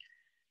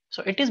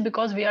 So it is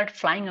because we are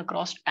flying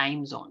across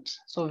time zones.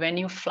 So when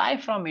you fly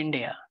from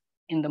India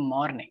in the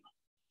morning,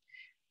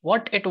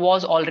 what it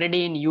was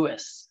already in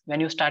US when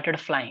you started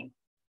flying?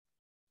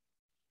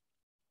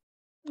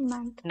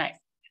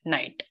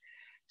 Night.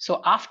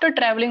 So after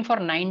traveling for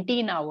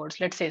 19 hours,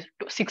 let's say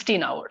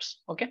 16 hours,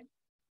 okay?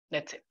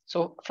 Let's say.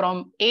 So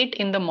from 8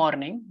 in the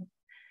morning,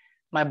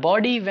 my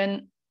body,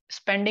 when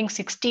spending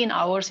 16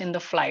 hours in the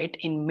flight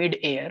in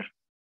mid-air,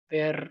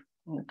 where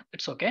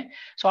it's okay.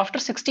 So after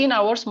 16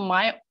 hours,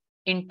 my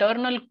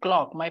internal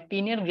clock, my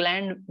pineal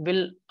gland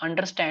will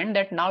understand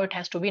that now it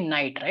has to be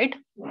night, right?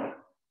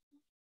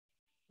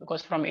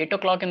 Because from 8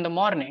 o'clock in the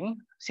morning,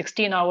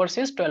 16 hours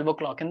is 12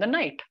 o'clock in the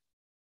night.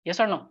 Yes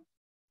or no?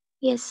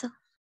 Yes, sir.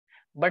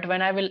 But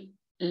when I will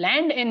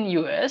land in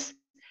US,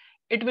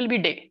 it will be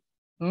day,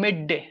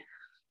 midday.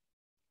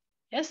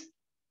 Yes,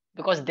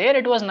 because there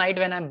it was night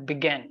when I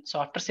began. So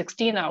after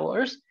 16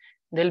 hours,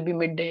 there'll be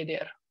midday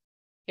there.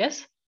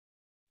 Yes?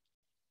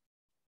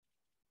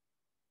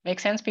 Make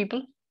sense,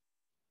 people?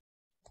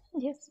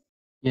 Yes.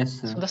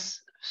 Yes, sir.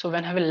 So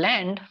when I will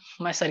land,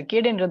 my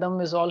circadian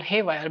rhythm is all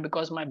haywire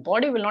because my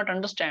body will not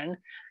understand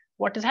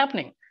what is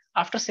happening.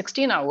 After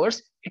 16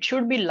 hours, it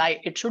should be light,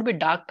 it should be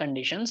dark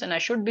conditions, and I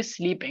should be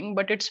sleeping,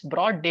 but it's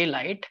broad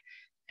daylight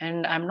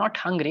and I'm not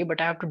hungry, but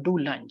I have to do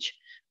lunch.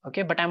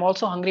 Okay, but I'm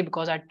also hungry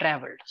because I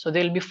traveled. So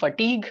there'll be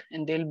fatigue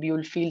and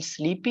you'll feel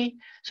sleepy.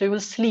 So you will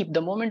sleep.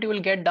 The moment you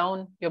will get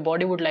down, your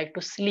body would like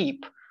to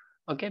sleep.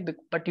 Okay,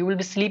 but you will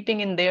be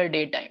sleeping in their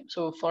daytime.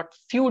 So for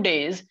few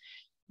days,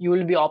 you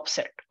will be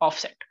offset.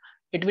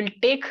 It will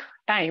take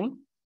time,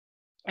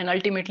 and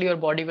ultimately your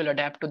body will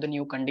adapt to the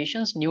new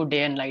conditions, new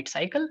day and light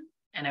cycle,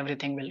 and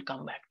everything will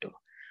come back to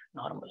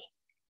normal.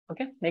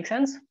 Okay, make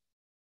sense?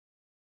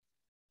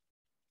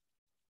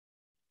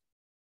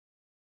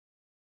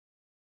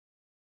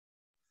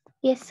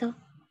 Yes, sir.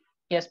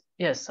 Yes,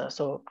 sir.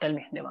 So tell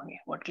me, Devangi,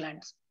 what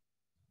glands,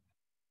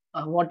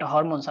 what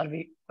hormones are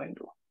we going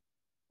to?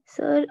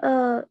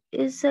 Sir,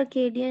 is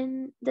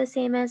circadian the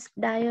same as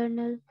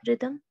diurnal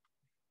rhythm?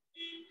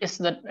 It's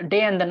the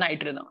day and the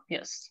night rhythm.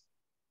 Yes.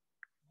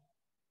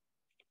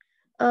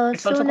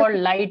 It's also called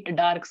light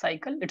dark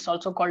cycle. It's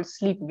also called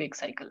sleep wake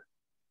cycle.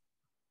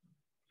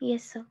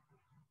 Yes, sir.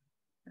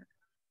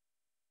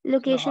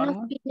 Location of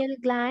hormone? pineal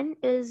gland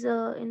is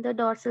in the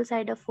dorsal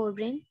side of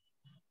forebrain.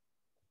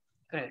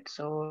 Great.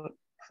 So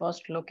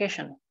first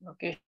location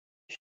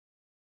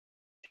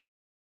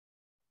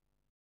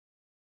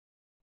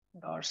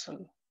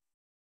dorsal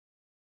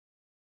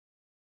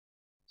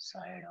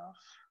side of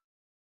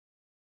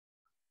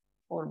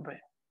forebrain.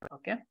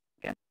 Okay.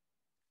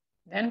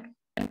 Then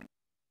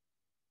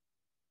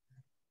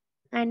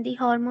And the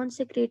hormone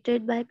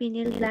secreted by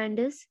pineal gland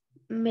is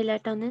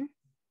melatonin.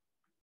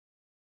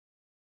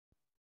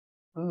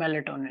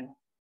 melatonin.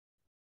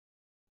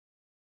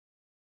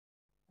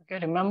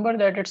 Okay, remember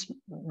that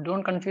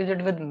don't confuse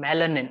it with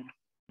melanin.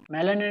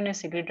 Melanin is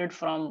secreted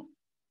from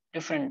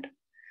different,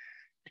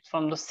 it's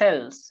from the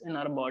cells in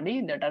our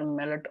body that are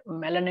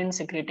melanin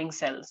secreting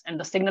cells, and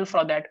the signal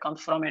for that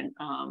comes from an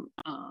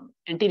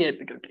anterior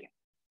pituitary,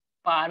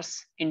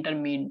 pars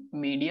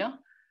intermedia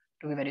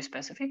to be very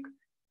specific,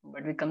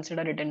 but we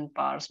consider it in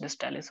pars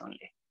distalis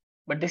only.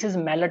 But this is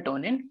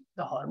melatonin,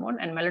 the hormone,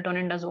 and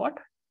melatonin does what?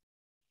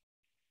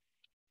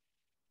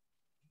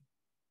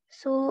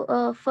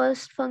 So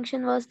first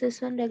function was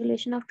this one,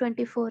 regulation of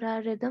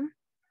 24-hour rhythm.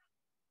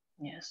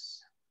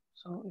 Yes.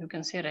 So you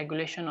can say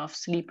regulation of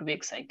sleep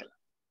wake cycle.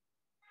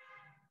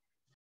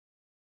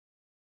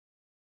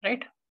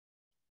 Right?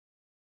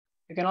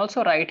 You can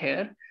also write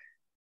here,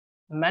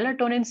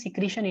 melatonin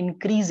secretion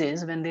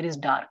increases when there is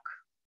dark.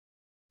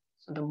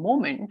 So the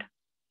moment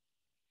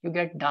you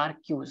get dark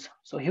cues.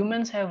 So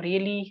humans have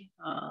really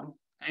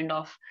kind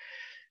of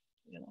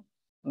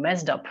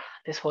messed up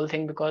this whole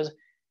thing, because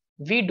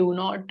we do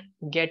not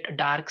get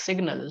dark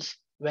signals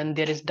when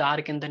there is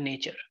dark in the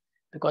nature,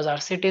 because our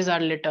cities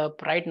are lit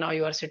up. Right now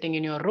you are sitting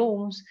in your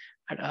rooms,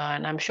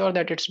 and I'm sure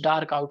that it's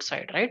dark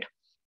outside, right?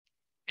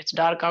 It's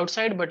dark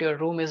outside, but your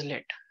room is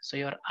lit, so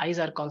your eyes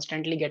are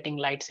constantly getting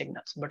light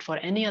signals. But for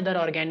any other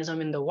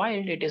organism in the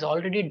wild, it is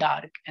already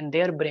dark and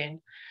their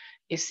brain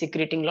is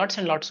secreting lots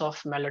and lots of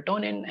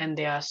melatonin and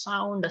they are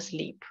sound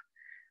asleep.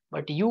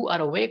 But you are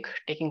awake,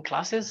 taking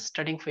classes,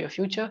 studying for your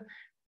future,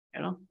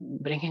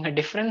 bringing a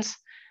difference.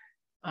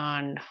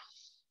 And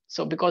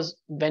so because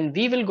when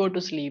we will go to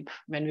sleep,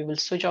 when we will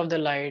switch off the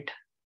light,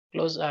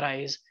 close our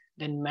eyes,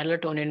 then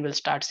melatonin will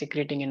start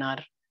secreting in our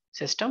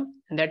system,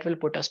 and that will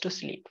put us to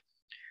sleep.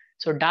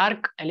 So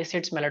dark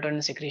elicits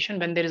melatonin secretion.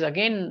 When there is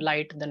again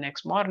light the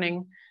next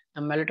morning,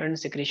 the melatonin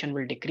secretion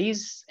will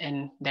decrease,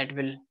 and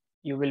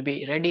you will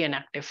be ready and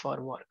active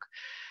for work.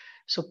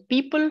 So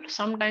people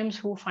sometimes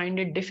who find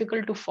it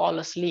difficult to fall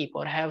asleep,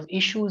 or have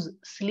issues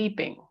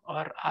sleeping,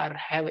 or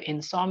have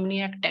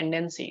insomniac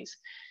tendencies,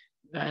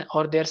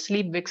 or their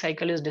sleep wake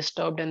cycle is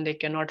disturbed and they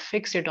cannot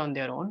fix it on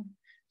their own,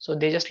 so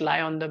they just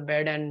lie on the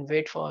bed and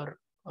wait for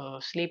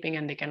sleeping,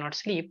 and they cannot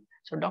sleep.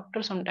 So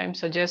doctors sometimes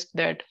suggest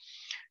that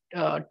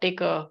take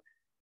a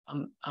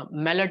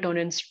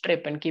melatonin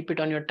strip and keep it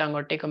on your tongue,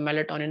 or take a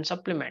melatonin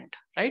supplement,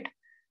 right?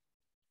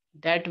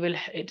 That will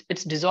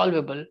it's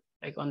dissolvable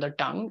like on the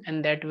tongue,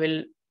 and that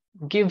will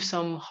give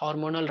some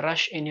hormonal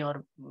rush in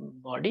your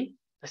body,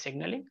 the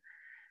signaling,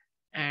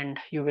 and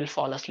you will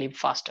fall asleep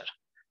faster.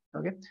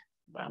 Okay,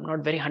 but I'm not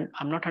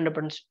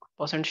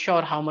 100%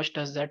 sure how much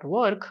does that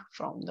work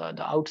from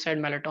the outside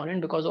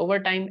melatonin, because over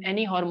time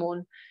any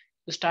hormone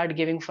you start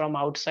giving from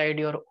outside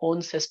your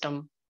own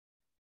system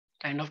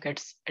kind of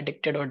gets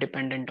addicted or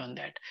dependent on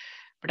that.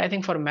 But I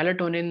think for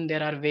melatonin,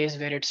 there are ways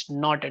where it's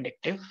not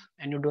addictive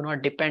and you do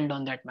not depend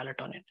on that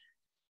melatonin.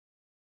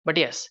 But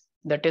yes,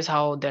 that is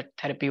how that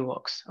therapy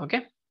works.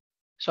 Okay.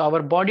 So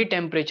our body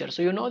temperature.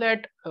 So you know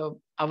that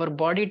our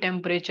body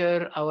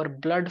temperature, our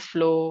blood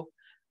flow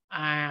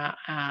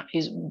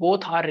is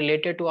both are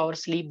related to our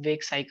sleep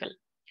wake cycle.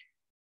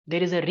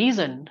 There is a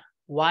reason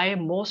why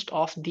most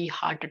of the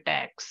heart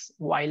attacks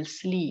while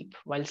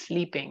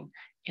sleeping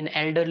in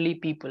elderly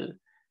people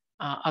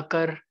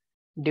occur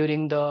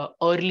during the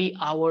early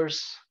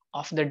hours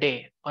of the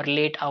day or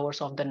late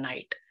hours of the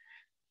night.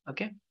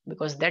 Okay,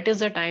 because that is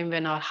the time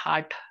when our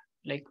heart,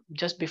 like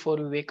just before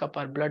we wake up,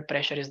 our blood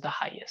pressure is the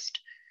highest.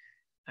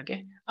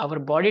 Okay, our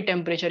body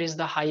temperature is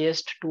the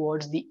highest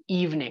towards the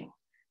evening,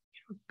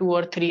 2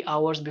 or 3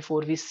 hours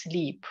before we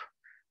sleep.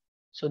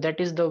 So that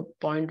is the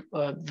point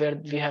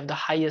where we have the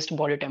highest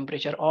body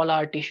temperature. All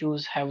our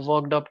tissues have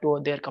worked up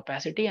to their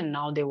capacity and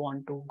now they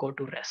want to go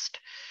to rest.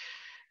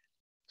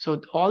 So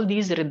all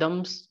these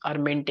rhythms are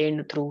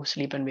maintained through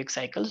sleep and wake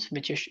cycles,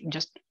 which is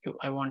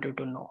I want you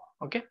to know.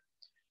 Okay.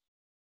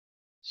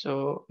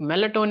 So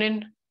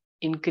melatonin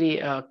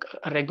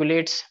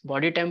regulates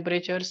body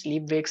temperature.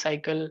 Sleep wake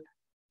cycle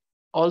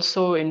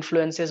also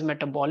influences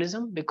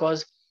metabolism,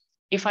 because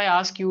if I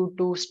ask you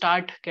to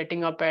start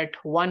getting up at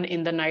 1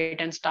 in the night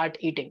and start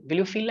eating, will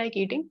you feel like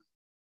eating?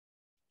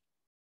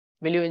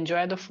 Will you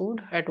enjoy the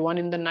food at 1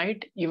 in the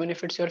night, even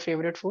if it's your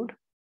favorite food?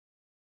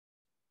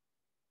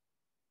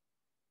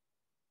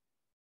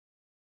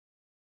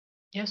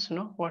 Yes,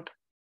 no, what?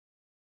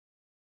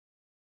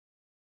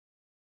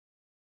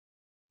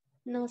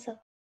 No, sir.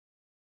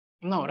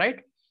 No, right?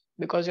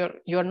 because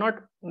you're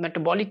not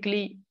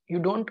metabolically,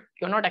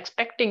 you're not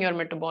expecting your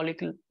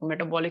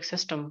metabolic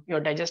system, your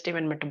digestive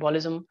and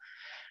metabolism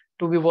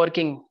to be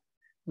working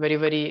very,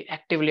 very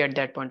actively at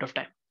that point of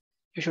time.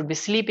 You should be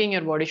sleeping,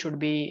 your body should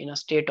be in a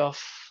state of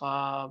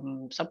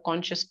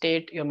subconscious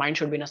state, your mind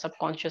should be in a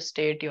subconscious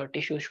state, your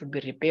tissues should be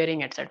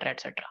repairing, etc.,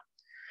 etc.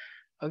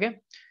 Okay,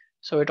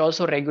 so it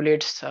also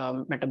regulates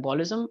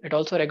metabolism, it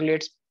also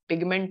regulates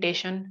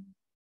pigmentation,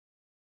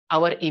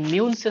 our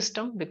immune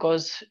system,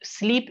 because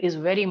sleep is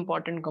very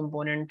important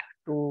component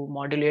to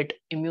modulate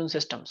immune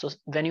system. So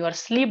when you are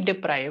sleep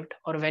deprived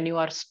or when you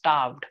are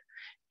starved,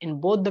 in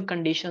both the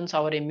conditions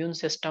our immune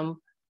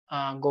system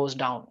goes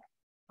down.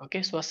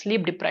 Okay, so a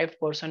sleep deprived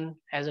person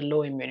has a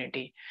low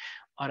immunity,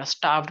 or a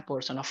starved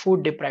person, a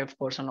food deprived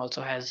person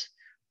also has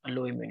a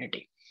low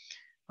immunity.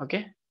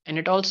 Okay, and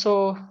it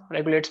also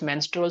regulates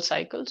menstrual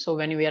cycle. So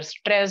when we are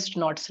stressed,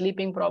 not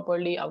sleeping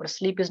properly, our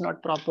sleep is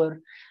not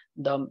proper,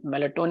 the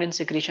melatonin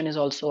secretion is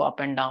also up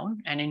and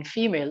down, and in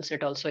females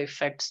it also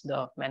affects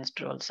the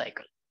menstrual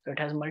cycle. So it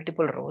has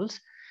multiple roles.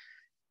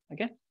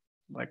 Okay,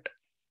 but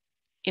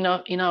in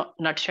a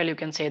nutshell you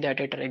can say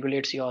that it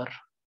regulates your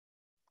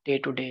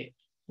day-to-day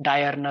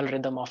diurnal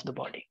rhythm of the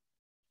body.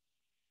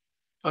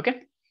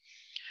 Okay,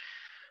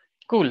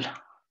 cool.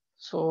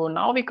 So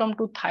now we come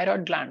to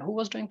thyroid gland. Who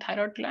was doing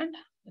thyroid gland?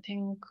 I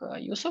think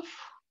Yusuf.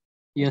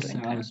 Yes,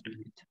 sir, I was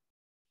doing it.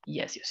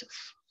 Yes, Yusuf.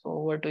 So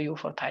over to you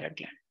for thyroid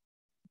gland.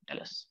 Tell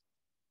us.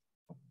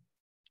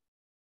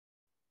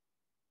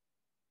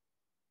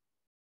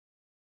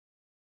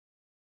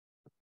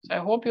 So I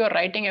hope you are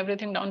writing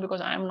everything down,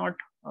 because I am not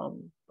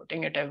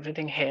putting it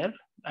everything here.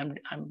 I'm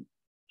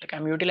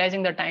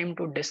utilizing the time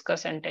to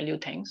discuss and tell you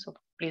things. So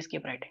please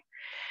keep writing.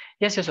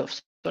 Yes, Yusuf.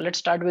 So let's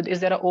start with, is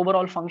there an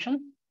overall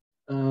function?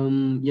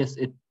 Yes,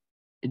 it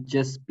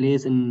just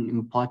plays an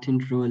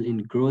important role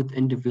in growth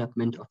and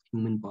development of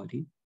human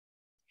body.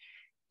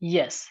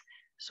 Yes.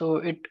 So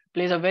it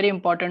plays a very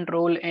important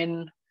role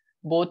in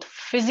both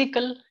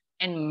physical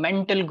and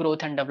mental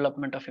growth and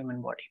development of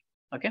human body.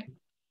 Okay.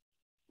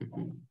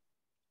 Mhm.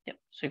 Yeah.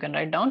 So you can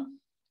write down.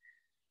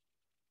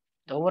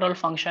 The overall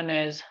function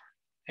is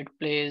it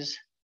plays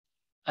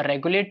a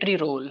regulatory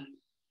role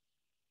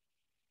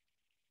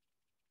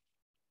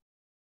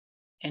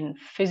in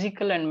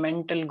physical and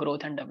mental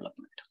growth and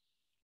development.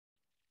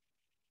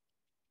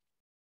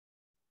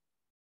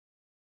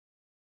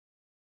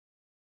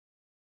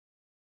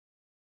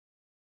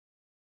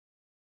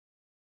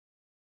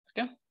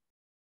 Okay.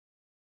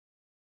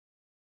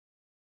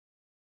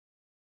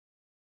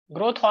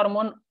 Growth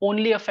hormone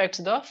only affects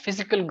the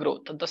physical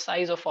growth, the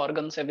size of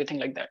organs, everything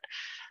like that.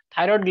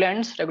 Thyroid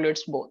glands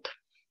regulates both.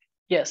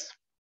 Yes.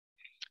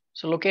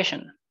 So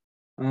location.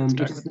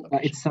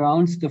 It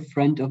surrounds the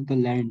front of the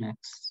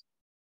larynx.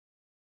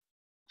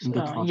 In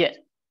the throat. Yeah.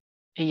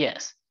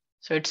 Yes.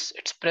 So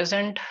it's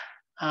present.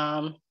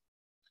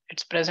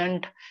 It's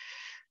present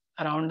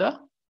around the.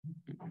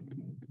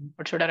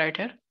 What should I write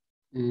here?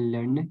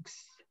 Larynx.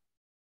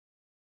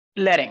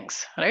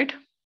 Larynx, right?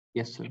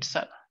 Yes, sir. It's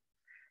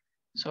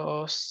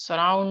so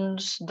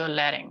surrounds the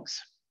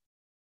larynx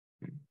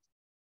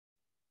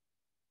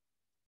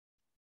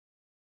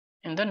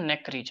in the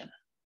neck region.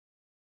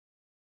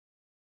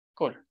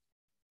 Cool.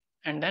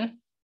 And then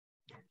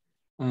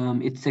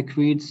it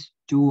secretes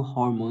two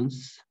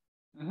hormones,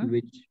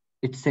 which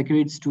it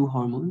secretes two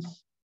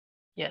hormones.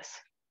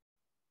 Yes.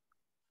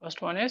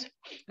 First one is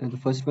the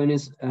first one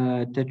is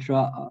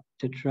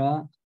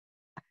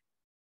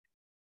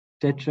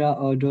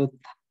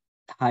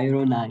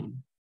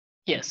tetraiodothyronine.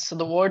 Yes. So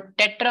the word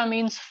tetra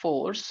means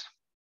fours.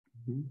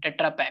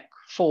 Tetra pack,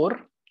 4.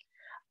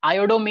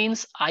 Iodo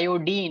means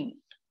iodine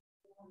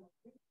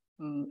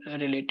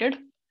related,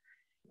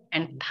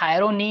 and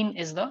thyronine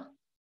is the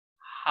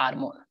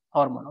hormone.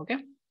 Okay.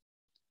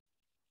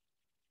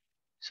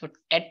 So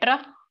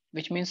tetra,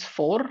 which means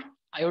 4,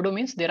 iodo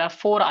means there are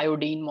 4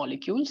 iodine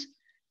molecules,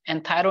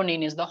 and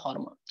thyronine is the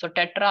hormone. So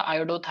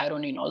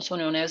tetraiodothyronine, also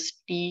known as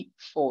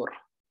T4.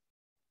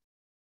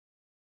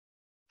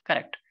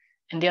 Correct.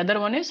 And the other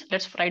one is,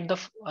 let's write the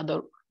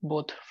other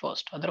both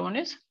first. Other one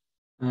is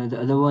the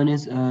other one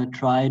is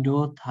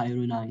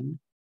triiodothyronine.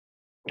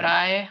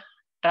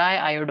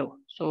 Triiodo.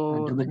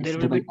 So there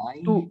will be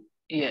two.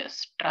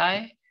 Yes,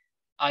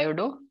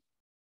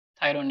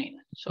 triiodothyronine.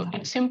 So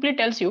it simply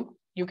tells you.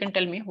 You can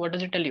tell me, what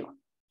does it tell you?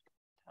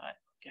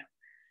 Okay.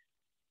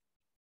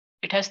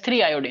 It has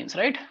 3 iodines,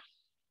 right?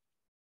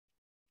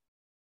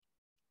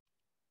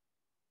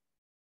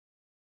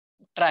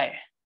 Tri.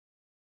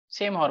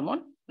 Same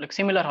hormone, like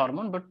similar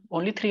hormone, but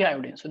only 3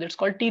 iodines. So that's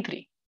called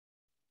T3.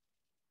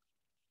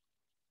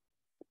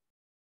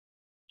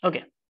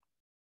 Okay.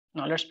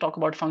 Now let's talk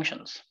about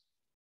functions.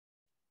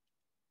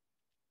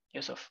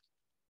 Yusuf.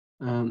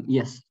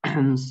 Yes.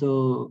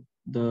 So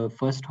the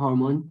first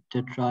hormone,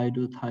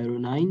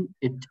 tetraiodothyronine,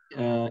 it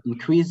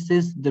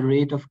increases the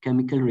rate of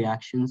chemical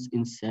reactions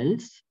in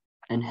cells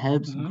and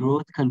helps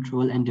growth,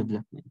 control, and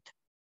development.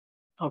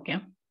 Okay.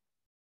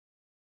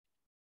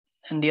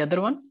 And the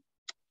other one?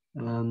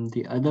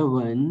 The other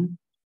one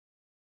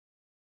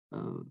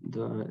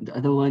The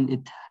other one,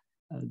 the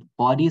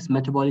body's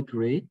metabolic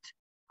rate,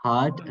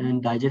 heart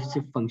and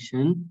digestive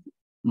function,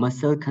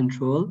 muscle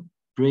control,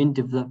 brain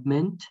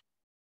development,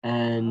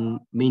 and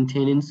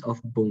maintenance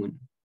of bone.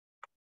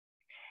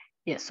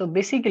 Yes, so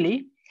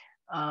basically,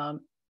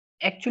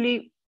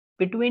 actually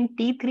between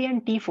T3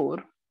 and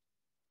T4,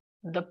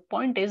 the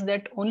point is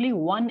that only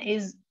one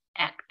is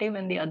active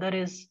and the other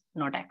is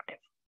not active.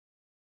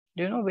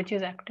 Do you know which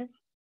is active?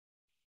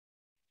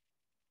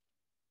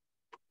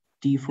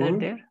 T4? Is it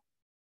there?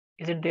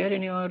 Is it there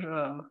in your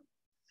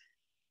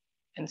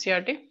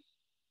NCRT?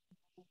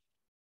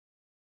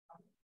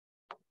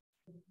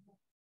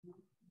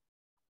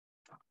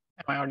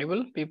 Am I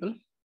audible, people?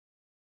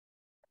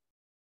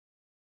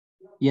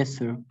 Yes,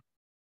 sir.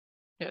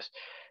 Yes.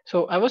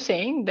 So I was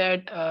saying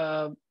that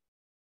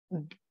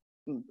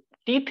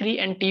T3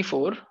 and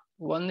T4,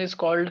 one is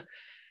called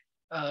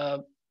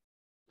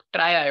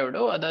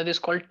triiodo, other is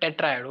called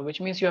tetraiodo, which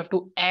means you have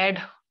to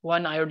add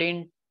one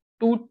iodine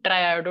to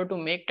triiodo to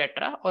make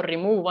tetra, or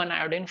remove one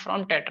iodine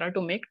from tetra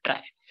to make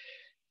tri.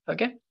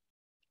 Okay.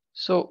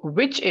 So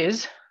which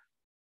is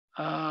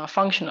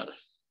functional?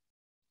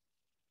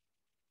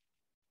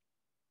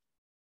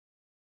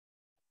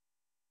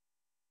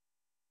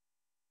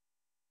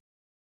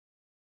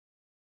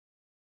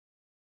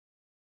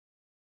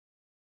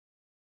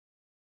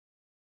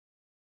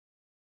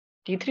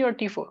 T3 or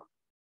T4?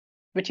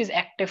 Which is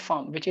active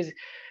form? Which is,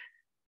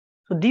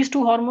 so these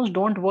two hormones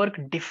don't work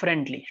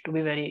differently, to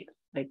be very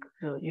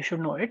you should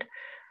know it.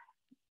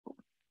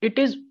 It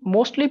is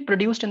mostly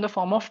produced in the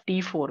form of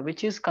T4,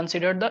 which is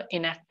considered the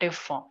inactive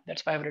form.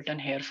 That's why I've written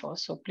here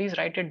first. So please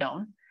write it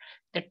down.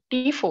 That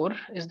T4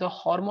 is the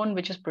hormone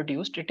which is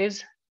produced. It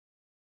is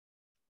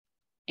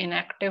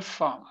inactive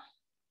form.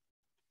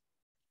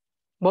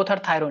 Both are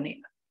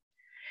thyrone.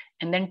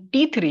 And then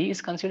T3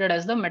 is considered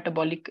as the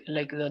metabolic,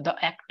 like the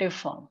active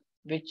form,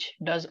 which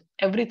does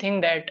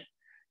everything that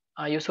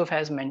Yusuf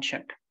has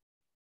mentioned.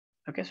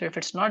 Okay, so if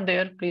it's not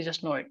there, please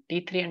just know it.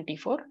 T3 and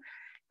T4, you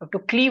have to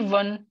cleave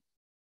one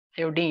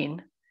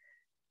iodine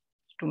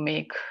to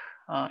make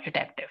it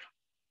active.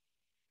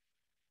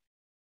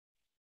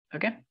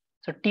 Okay,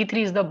 so T3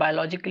 is the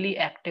biologically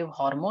active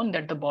hormone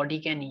that the body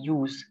can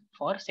use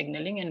for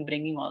signaling and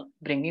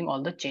bringing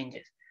all the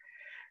changes.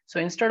 So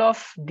instead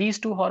of these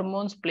two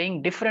hormones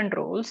playing different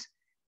roles,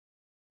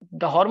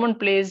 the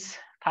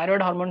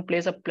thyroid hormone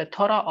plays a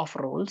plethora of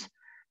roles,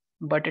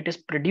 but it is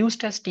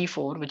produced as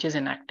T4, which is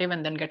inactive,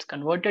 and then gets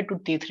converted to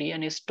T3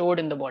 and is stored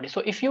in the body.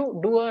 So if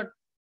you do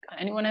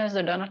anyone has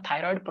done a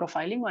thyroid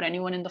profiling, or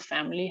anyone in the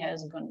family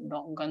has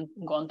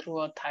gone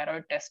through a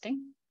thyroid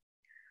testing?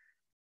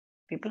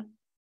 People?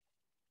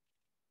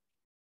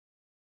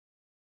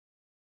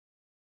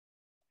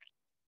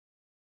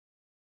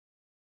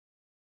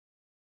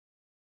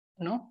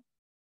 No?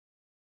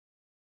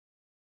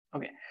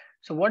 Okay.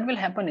 So what will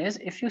happen is,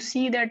 if you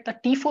see that the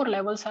T4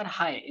 levels are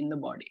high in the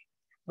body,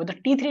 but the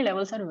T3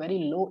 levels are very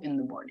low in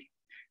the body,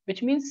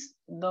 which means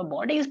the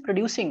body is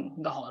producing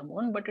the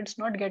hormone, but it's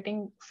not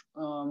getting,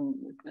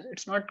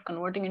 it's not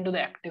converting into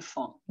the active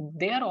form.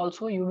 There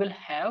also you will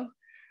have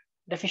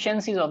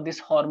deficiencies of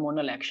this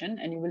hormonal action,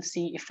 and you will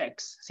see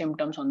effects,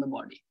 symptoms on the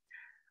body.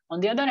 On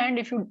the other hand,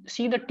 if you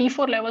see the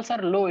T4 levels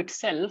are low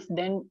itself,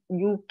 then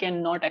you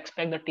cannot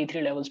expect the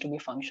T3 levels to be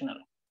functional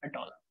at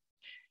all.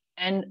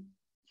 And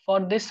for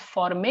this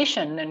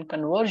formation and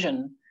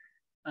conversion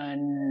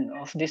and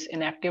of this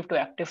inactive to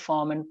active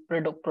form and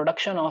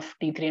production of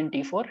T3 and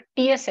T4,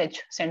 TSH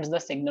sends the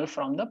signal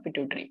from the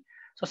pituitary.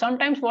 So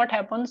sometimes what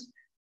happens,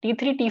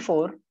 T3,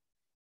 T4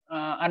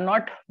 are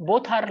not,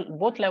 both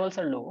levels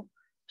are low.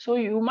 So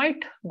you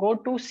might go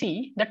to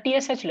see the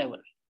TSH level.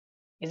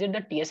 Is it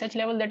the TSH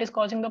level that is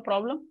causing the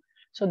problem?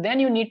 So then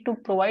you need to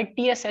provide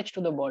TSH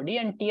to the body,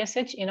 and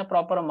TSH in a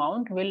proper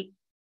amount will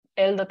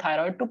tell the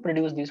thyroid to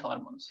produce these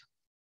hormones.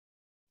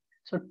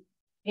 So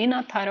in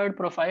a thyroid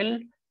profile,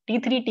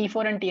 T3,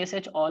 T4 and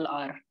TSH all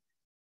are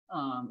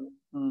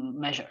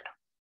measured.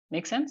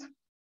 Make sense?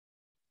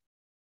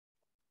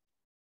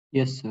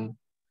 Yes, sir.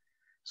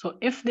 So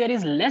if there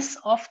is less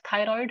of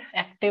thyroid,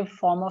 active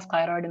form of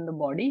thyroid in the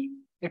body,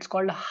 it's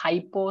called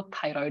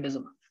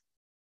hypothyroidism.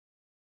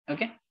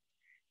 Okay.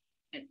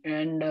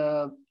 And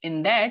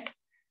in that,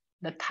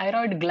 the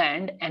thyroid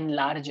gland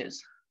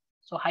enlarges.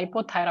 So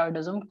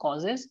hypothyroidism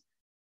causes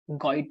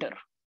goiter,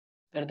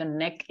 where the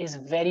neck is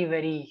very,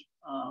 very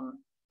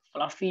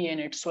fluffy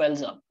and it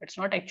swells up. It's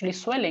not actually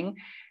swelling,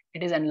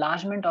 it is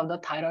enlargement of the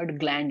thyroid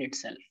gland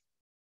itself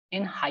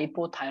in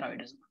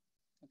hypothyroidism.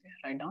 Okay,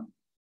 write down.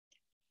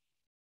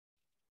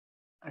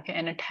 Okay,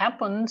 and it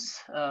happens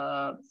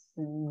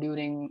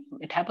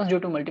due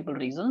to multiple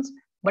reasons.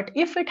 But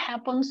if it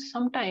happens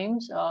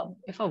sometimes,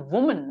 if a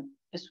woman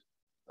is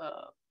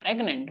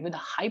pregnant with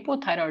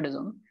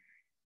hypothyroidism,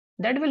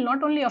 that will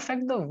not only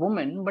affect the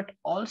woman, but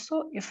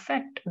also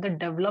affect the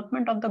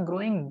development of the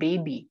growing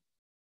baby,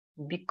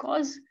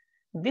 because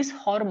this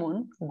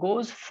hormone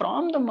goes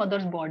from the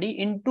mother's body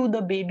into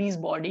the baby's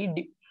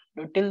body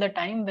till the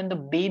time when the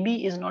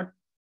baby is not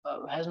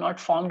has not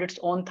formed its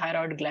own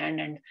thyroid gland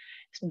and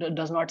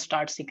does not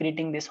start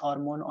secreting this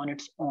hormone on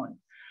its own.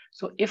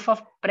 So if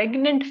a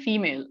pregnant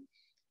female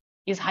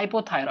is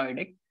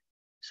hypothyroidic,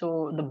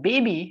 so the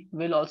baby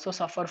will also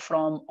suffer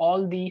from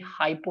all the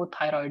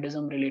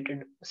hypothyroidism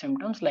related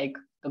symptoms, like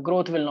the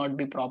growth will not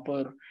be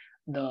proper,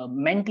 the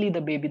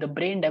baby, the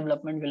brain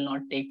development will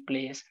not take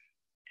place,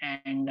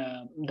 and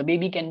the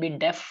baby can be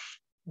deaf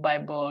by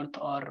birth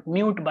or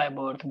mute by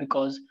birth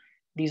because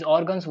these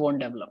organs won't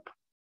develop.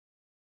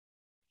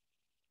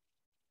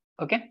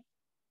 Okay,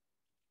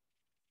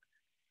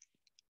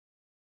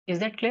 is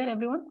that clear,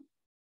 everyone?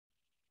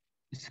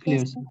 It's clear,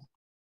 Yes, sir.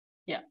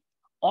 Yeah.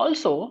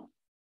 Also,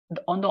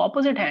 on the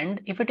opposite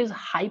hand, if it is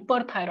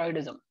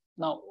hyperthyroidism,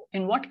 now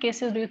in what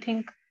cases do you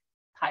think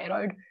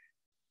thyroid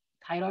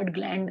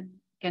gland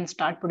can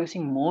start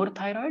producing more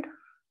thyroid?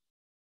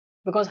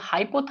 Because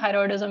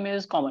hypothyroidism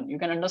is common. You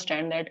can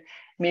understand that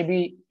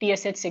maybe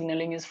TSH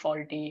signaling is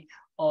faulty,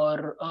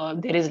 or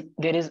there is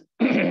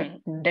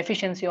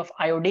deficiency of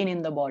iodine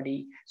in the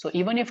body. So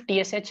even if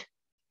TSH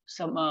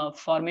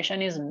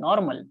formation is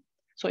normal,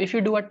 so if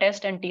you do a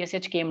test and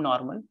TSH came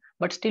normal,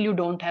 but still you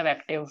don't have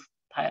active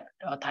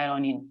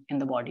thyrionine in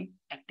the body,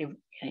 active,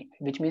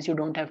 which means you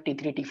don't have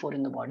T3, T4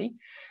 in the body,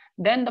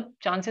 then the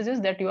chances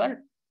is that you are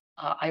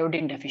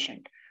iodine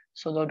deficient.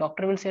 So the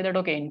doctor will say that,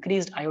 okay,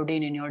 increased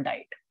iodine in your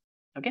diet.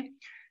 Okay,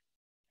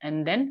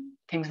 and then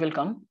things will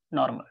come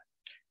normal.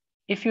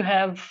 If you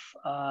have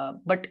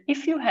but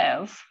if you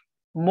have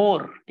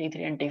more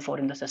T3 and T4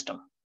 in the system,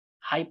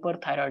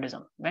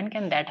 hyperthyroidism, when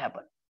can that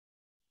happen?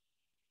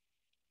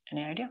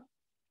 Any idea?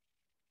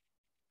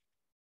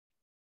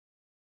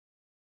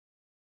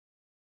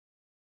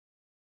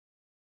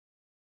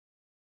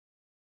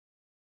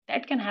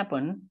 That can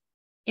happen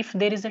if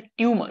there is a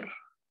tumor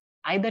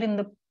either in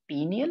the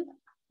pineal,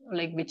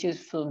 like which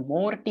is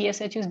more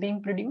TSH is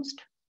being produced,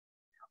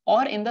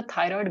 or in the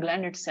thyroid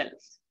gland itself.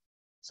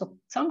 So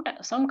some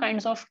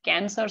kinds of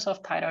cancers of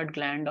thyroid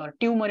gland or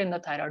tumor in the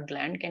thyroid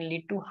gland can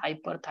lead to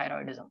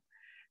hyperthyroidism.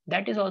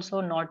 That is also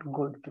not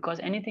good,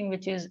 because anything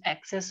which is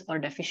excess or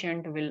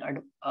deficient will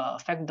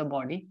affect the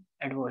body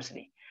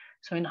adversely.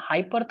 So in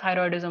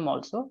hyperthyroidism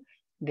also,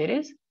 there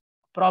is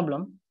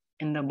problem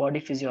in the body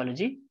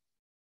physiology,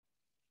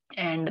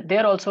 and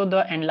there also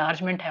the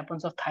enlargement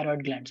happens of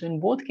thyroid gland. So in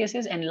both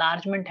cases,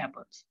 enlargement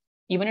happens.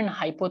 Even in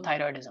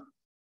hypothyroidism,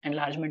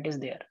 enlargement is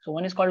there. So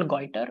one is called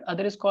goiter,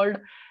 other is called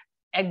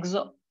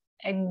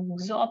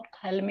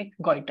exophthalmic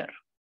goiter.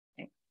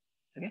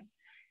 Okay,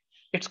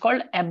 it's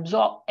called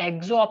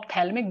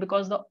exophthalmic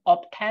because the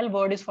ophthal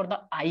word is for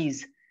the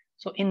eyes.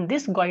 So in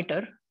this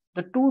goiter,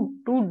 the two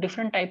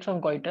different types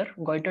of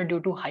goiter due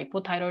to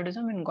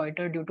hypothyroidism and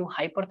goiter due to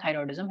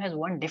hyperthyroidism, has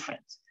one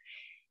difference.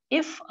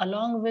 If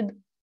along with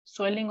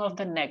swelling of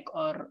the neck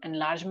or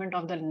enlargement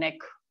of the neck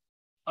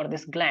or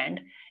this gland,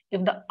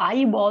 if the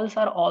eyeballs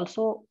are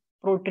also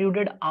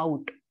protruded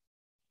out,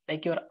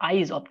 like your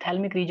eyes,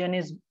 ophthalmic region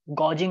is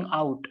gouging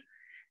out,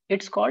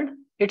 it's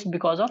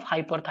because of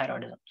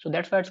hyperthyroidism. So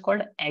that's why it's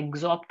called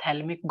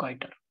exophthalmic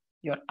goiter.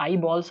 Your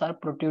eyeballs are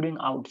protruding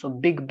out, so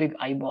big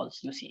eyeballs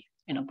you see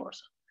in a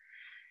person.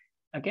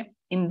 Okay,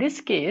 in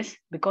this case,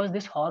 because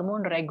this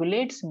hormone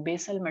regulates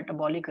basal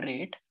metabolic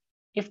rate,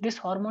 if this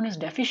hormone is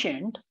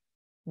deficient,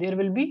 there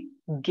will be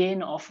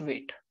gain of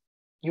weight.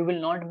 You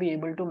will not be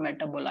able to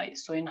metabolize.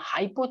 So in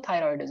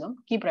hypothyroidism,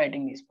 keep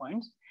writing these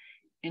points.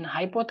 In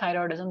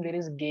hypothyroidism, there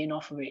is gain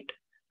of weight.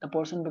 The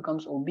person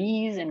becomes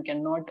obese and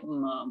cannot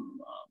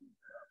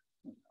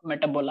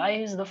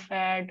metabolize the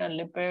fat or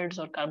lipids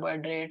or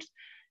carbohydrates.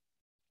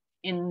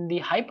 In the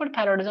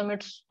hyperthyroidism,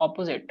 it's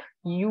opposite.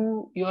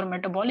 Your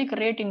metabolic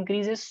rate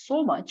increases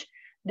so much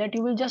that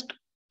you will just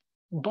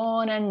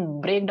burn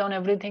and break down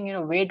everything.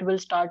 You will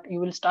start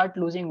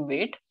losing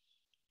weight,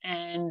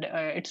 and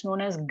it's known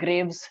as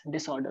Graves'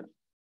 disorder,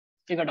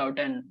 figured out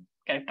and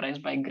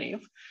characterized by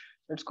Grave.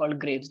 So it's called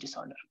Graves'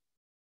 disorder.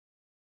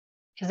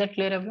 Is that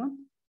clear,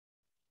 everyone?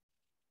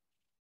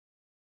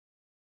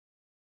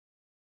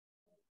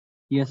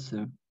 Yes,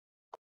 sir.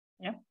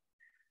 Yeah.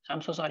 So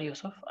I'm so sorry,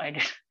 Yusuf. I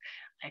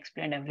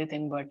explained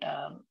everything, but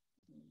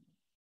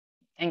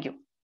thank you.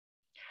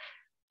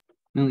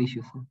 No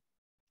issue, sir.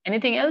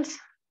 Anything else?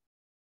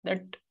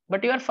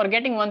 But you are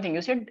forgetting one thing.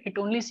 You said it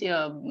only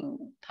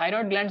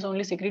thyroid glands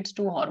only secretes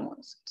 2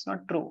 hormones. It's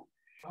not true.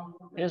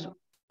 There's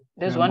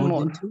one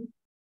more. Than 2?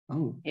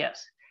 Oh.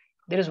 Yes,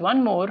 there is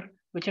one more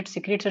which it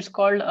secretes. It's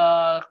called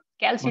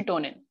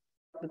calcitonin.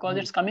 Because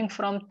it's coming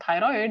from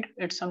thyroid,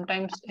 it's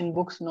sometimes in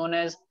books known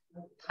as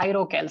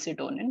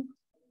thyrocalcitonin,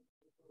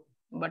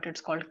 but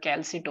it's called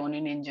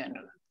calcitonin in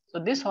general. So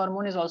this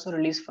hormone is also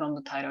released from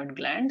the thyroid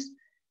glands,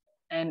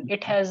 and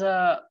it has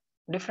a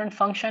different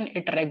function.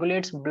 It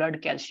regulates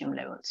blood calcium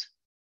levels.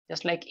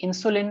 Just like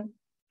insulin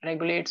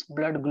regulates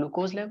blood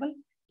glucose level,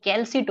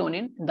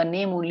 calcitonin, the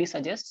name only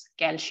suggests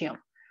calcium.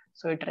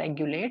 So it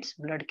regulates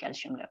blood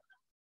calcium level.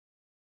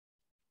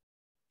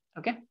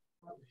 Okay.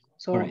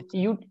 So right.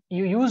 you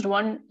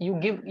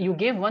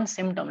gave one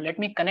symptom. Let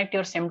me connect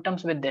your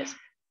symptoms with this.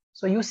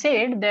 So you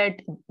said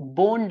that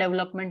bone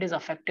development is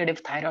affected if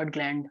thyroid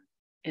gland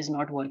is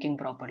not working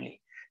properly.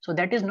 So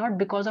that is not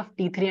because of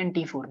T3 and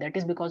T4. That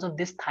is because of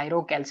this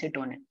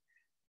thyrocalcitonin.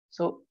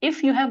 So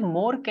if you have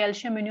more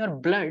calcium in your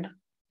blood,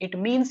 it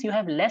means you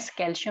have less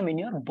calcium in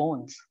your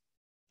bones.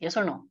 Yes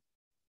or no?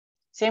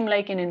 Same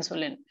like in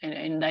insulin,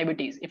 in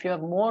diabetes. If you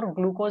have more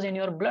glucose in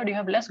your blood, you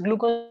have less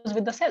glucose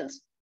with the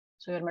cells.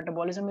 So your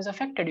metabolism is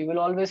affected. You will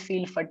always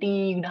feel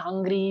fatigued,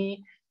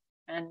 hungry,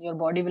 and your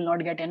body will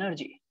not get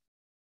energy.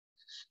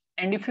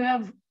 And if you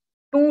have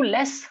too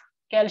less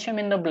calcium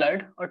in the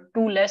blood or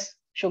too less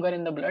sugar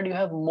in the blood, you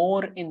have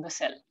more in the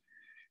cell.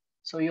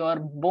 So your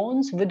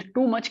bones with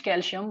too much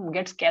calcium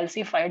gets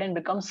calcified and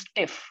becomes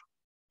stiff.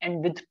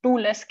 And with too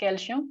less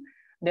calcium,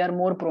 they are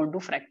more prone to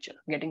fracture,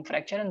 getting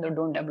fracture, and they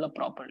don't develop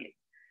properly.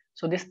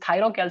 So this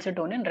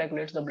thyrocalcitonin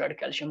regulates the blood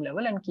calcium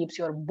level and keeps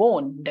your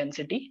bone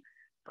density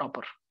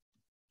proper.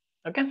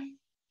 Okay?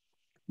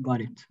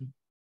 Got it.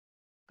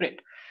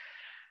 Great.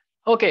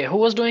 Okay, who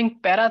was doing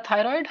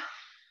parathyroid?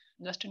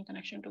 Just in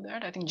connection to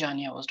that, I think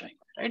Jania was doing,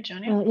 right,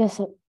 Jania? Yes,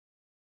 sir.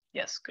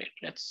 Yes, great.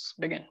 Let's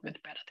begin with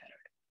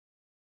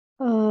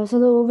parathyroid. So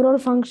the overall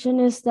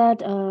function is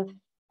that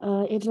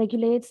it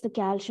regulates the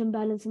calcium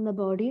balance in the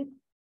body.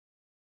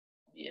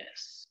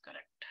 Yes,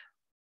 correct.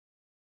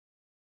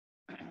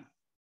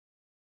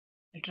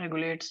 It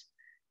regulates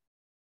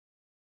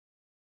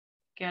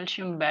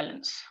calcium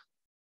balance.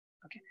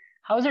 Okay.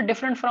 How is it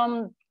different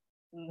from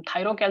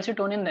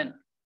thyrocalcitonin then?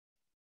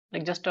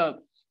 Like just a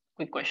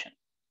quick question.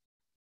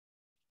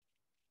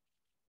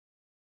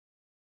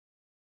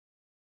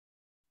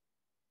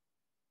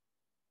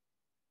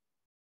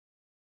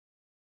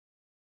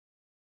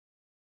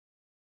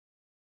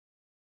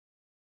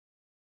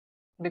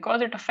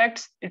 Because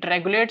it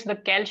regulates the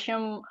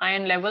calcium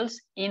ion levels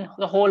in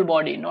the whole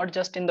body, not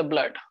just in the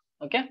blood.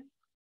 Okay.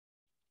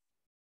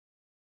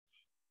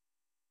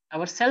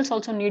 Our cells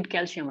also need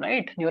calcium,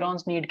 right?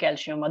 Neurons need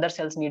calcium, other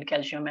cells need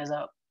calcium as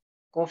a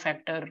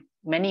cofactor.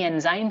 Many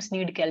enzymes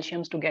need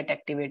calciums to get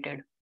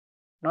activated,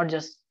 not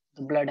just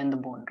the blood and the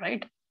bone,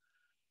 right?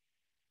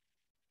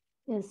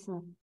 Yes,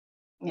 sir.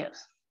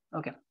 Yes.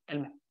 Okay. Tell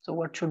me. So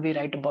what should we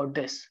write about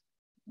this?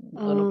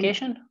 The Um,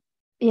 location?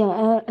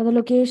 Yeah, the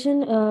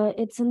location,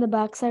 it's in the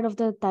backside of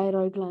the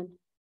thyroid gland.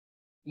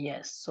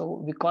 Yes.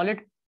 So we call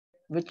it,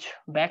 which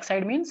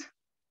backside means?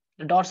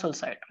 The dorsal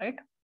side, right?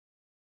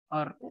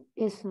 Or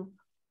Yes, sir.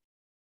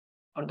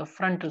 or the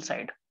frontal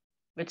side?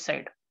 Which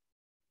side?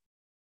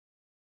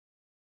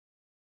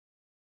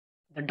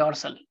 The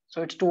dorsal.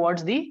 So it's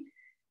towards the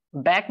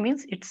back,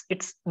 means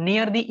it's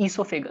near the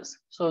esophagus.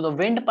 So the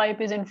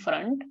windpipe is in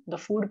front, the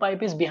food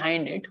pipe is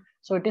behind it.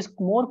 So it is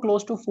more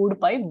close to food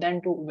pipe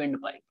than to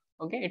windpipe.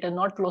 Okay, it is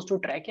not close to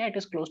trachea, it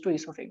is close to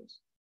esophagus,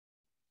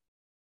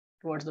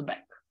 towards the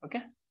back.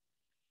 Okay,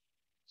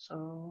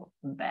 so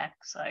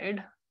back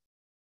side,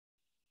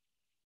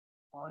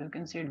 or you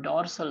can say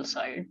dorsal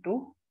side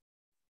to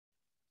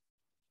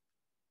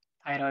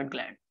thyroid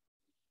gland.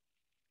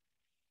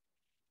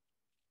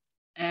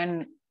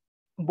 And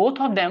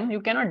both of them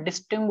you cannot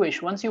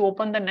distinguish. Once you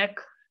open the neck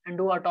and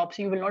do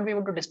autopsy, you will not be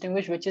able to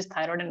distinguish which is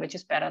thyroid and which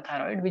is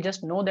parathyroid. We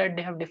just know that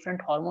they have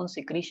different hormone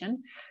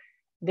secretion.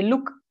 They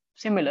look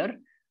similar,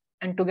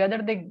 and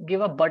together they give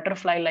a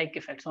butterfly like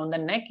effect. So on the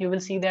neck you will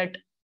see that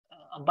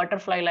a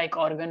butterfly like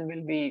organ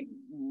will be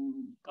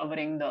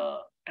covering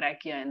the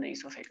trachea and the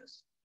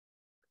esophagus,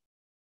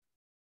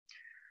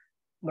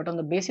 but on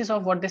the basis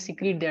of what they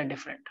secrete they are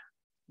different.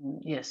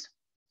 Yes.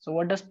 So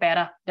what does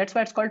para? That's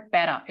why it's called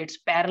para. It's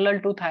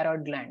parallel to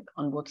thyroid gland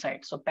on both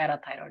sides. So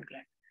parathyroid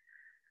gland.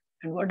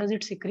 And what does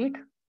it secrete?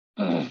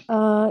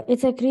 It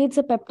secretes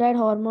a peptide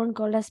hormone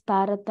called as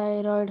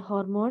parathyroid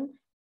hormone.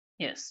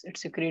 Yes, it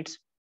secretes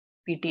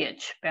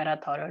PTH,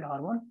 parathyroid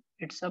hormone.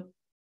 It's a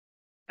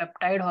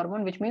peptide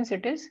hormone, which means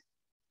it is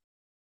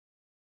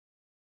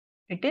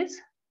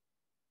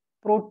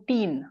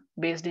protein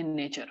based in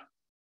nature.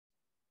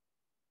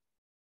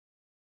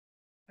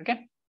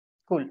 Okay,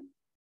 cool.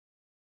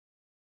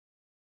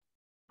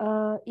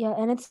 Yeah,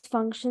 and its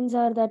functions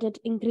are that it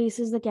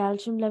increases the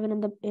calcium level in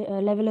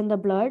the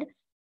blood.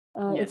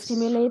 It Yes.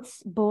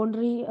 stimulates bone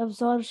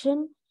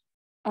reabsorption,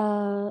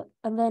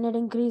 and then it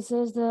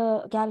increases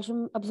the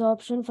calcium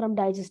absorption from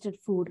digested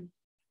food.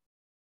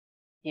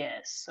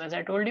 Yes. So as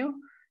I told you,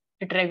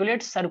 it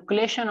regulates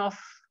circulation of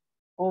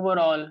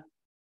overall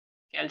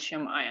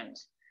calcium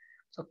ions.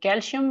 So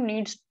calcium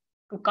needs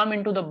to come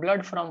into the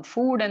blood from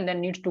food and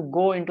then needs to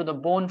go into the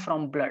bone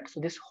from blood. So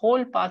this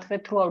whole pathway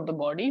throughout the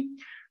body,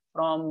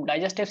 from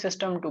digestive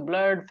system to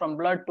blood, from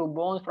blood to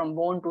bones, from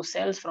bone to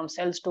cells, from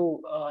cells to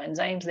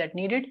enzymes that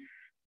need it,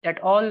 that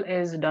all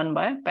is done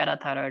by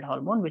parathyroid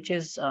hormone, which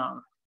is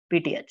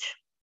PTH.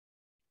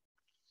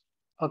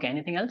 Okay,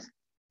 anything else?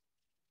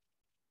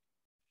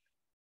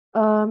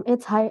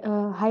 It's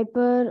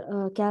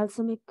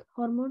hypercalcemic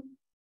hormone.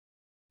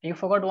 You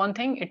forgot one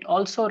thing. It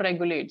also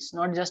regulates,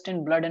 not just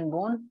in blood and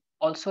bone,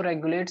 also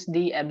regulates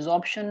the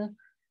absorption,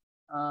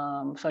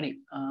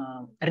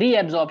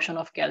 reabsorption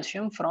of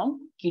calcium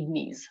from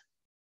kidneys.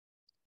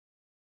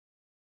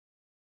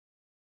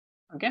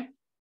 Okay,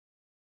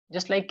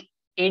 just like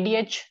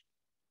ADH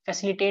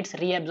facilitates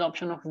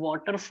reabsorption of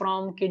water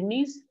from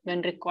kidneys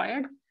when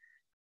required.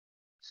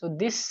 So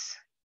this,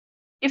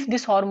 if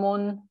this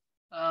hormone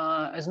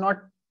is not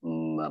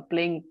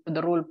playing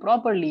the role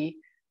properly,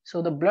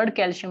 so the blood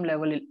calcium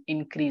level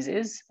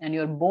increases and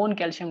your bone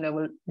calcium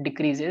level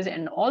decreases,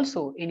 and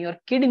also in your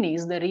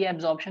kidneys the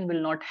reabsorption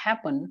will not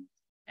happen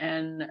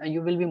and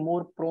you will be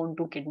more prone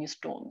to kidney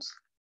stones.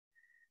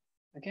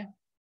 Okay,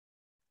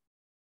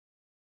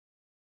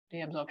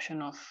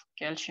 reabsorption of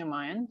calcium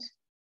ions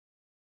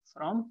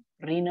from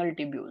renal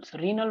tubules.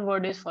 Renal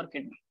word is for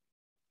kidney.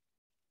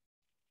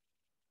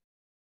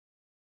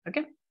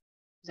 Okay,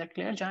 is that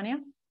clear, Jania?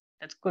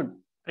 That's good.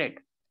 Great.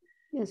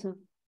 Yes, sir.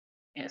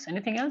 Yes,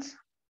 anything else?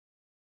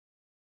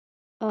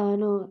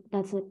 No,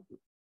 that's it.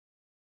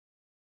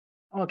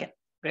 Okay,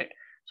 great.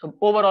 So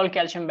overall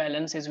calcium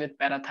balance is with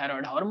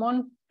parathyroid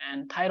hormone,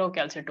 and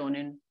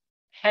thyrocalcitonin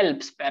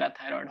helps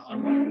parathyroid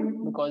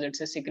hormone because it's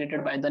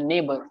secreted by the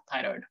neighbor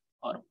thyroid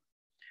hormone.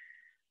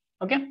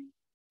 Okay,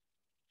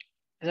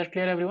 is that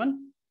clear, everyone?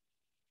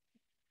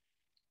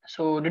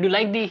 So did you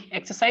like the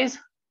exercise?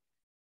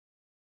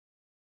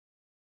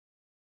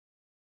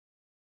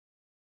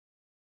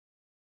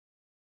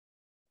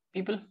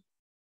 People?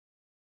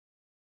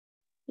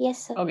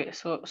 Yes, sir. Okay,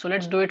 so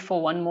let's do it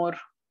for one more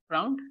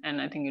round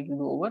and I think it will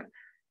be over.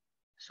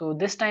 So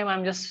this time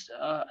I'm just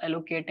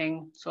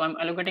allocating. So I'm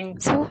allocating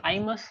So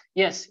thymus.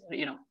 Yes,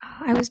 you know.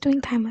 I was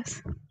doing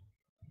thymus.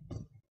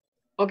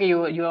 Okay,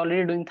 you're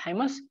already doing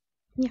thymus.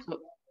 Yeah. So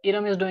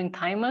Iram is doing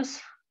thymus.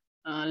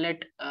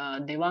 Let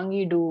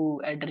Devangi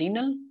do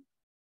adrenal.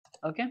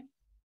 Okay.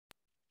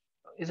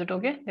 Is it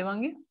okay,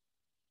 Devangi?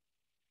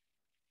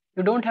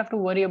 You don't have to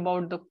worry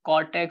about the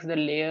cortex, the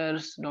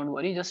layers. Don't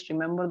worry. Just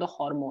remember the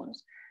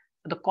hormones.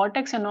 The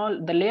cortex and all,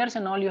 the layers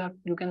and all,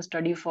 you can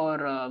study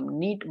for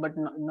NEET, but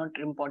not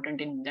important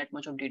in that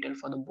much of detail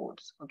for the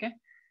boards. Okay.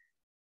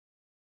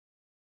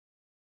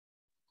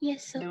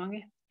 Yes, sir.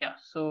 Devangi. Yeah.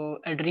 So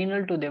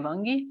adrenal to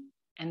Devangi,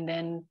 and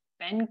then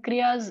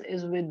pancreas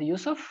is with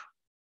Yusuf.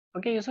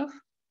 Okay, Yusuf.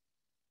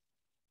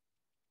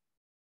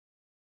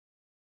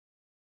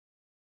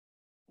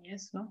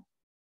 Yes. No.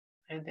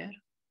 Are you there?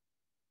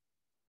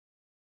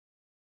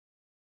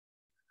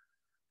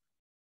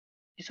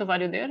 Yusuf,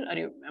 are you there?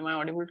 Am I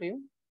audible to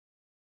you?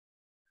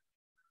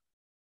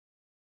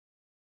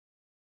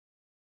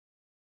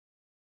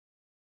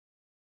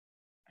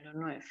 I don't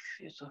know if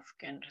Yusuf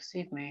can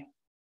receive me.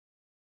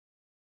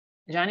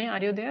 Jani,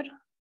 are you there?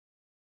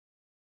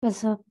 Yes,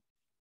 sir.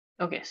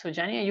 Okay, so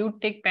Jani, you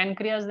take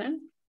pancreas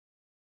then?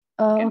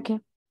 Okay.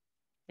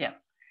 Yeah.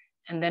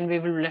 And then we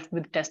will be left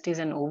with testes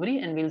and ovary,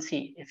 and we'll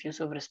see if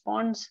Yusuf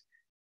responds,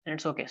 then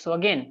it's okay. So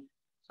again,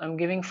 so I'm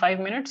giving 5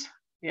 minutes.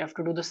 You have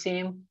to do the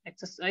same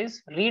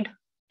exercise, read,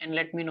 and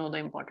let me know the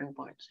important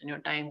points. And your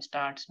time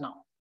starts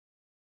now.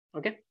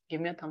 Okay,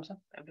 give me a thumbs up,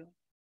 everyone.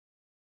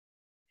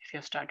 If you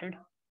have started.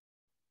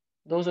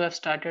 Those who have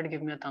started,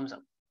 give me a thumbs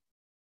up.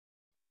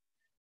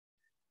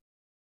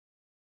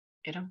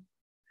 Iram?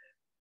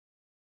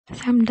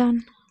 I'm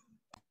done.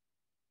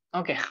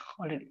 Okay,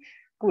 already.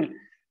 Cool.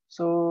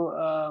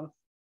 So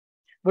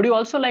would you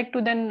also like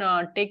to then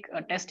take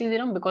a testes,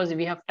 Iram? Because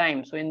we have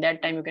time. So in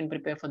that time, you can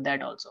prepare for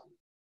that also.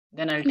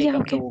 Then I'll take Yeah,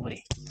 up okay. the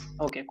ovary.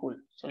 Okay, cool.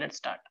 So let's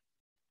start.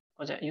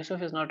 Because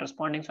Yusuf is not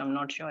responding, so I'm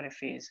not sure if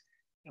he's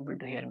able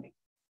to hear me.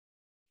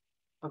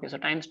 Okay, so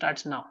time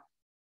starts now.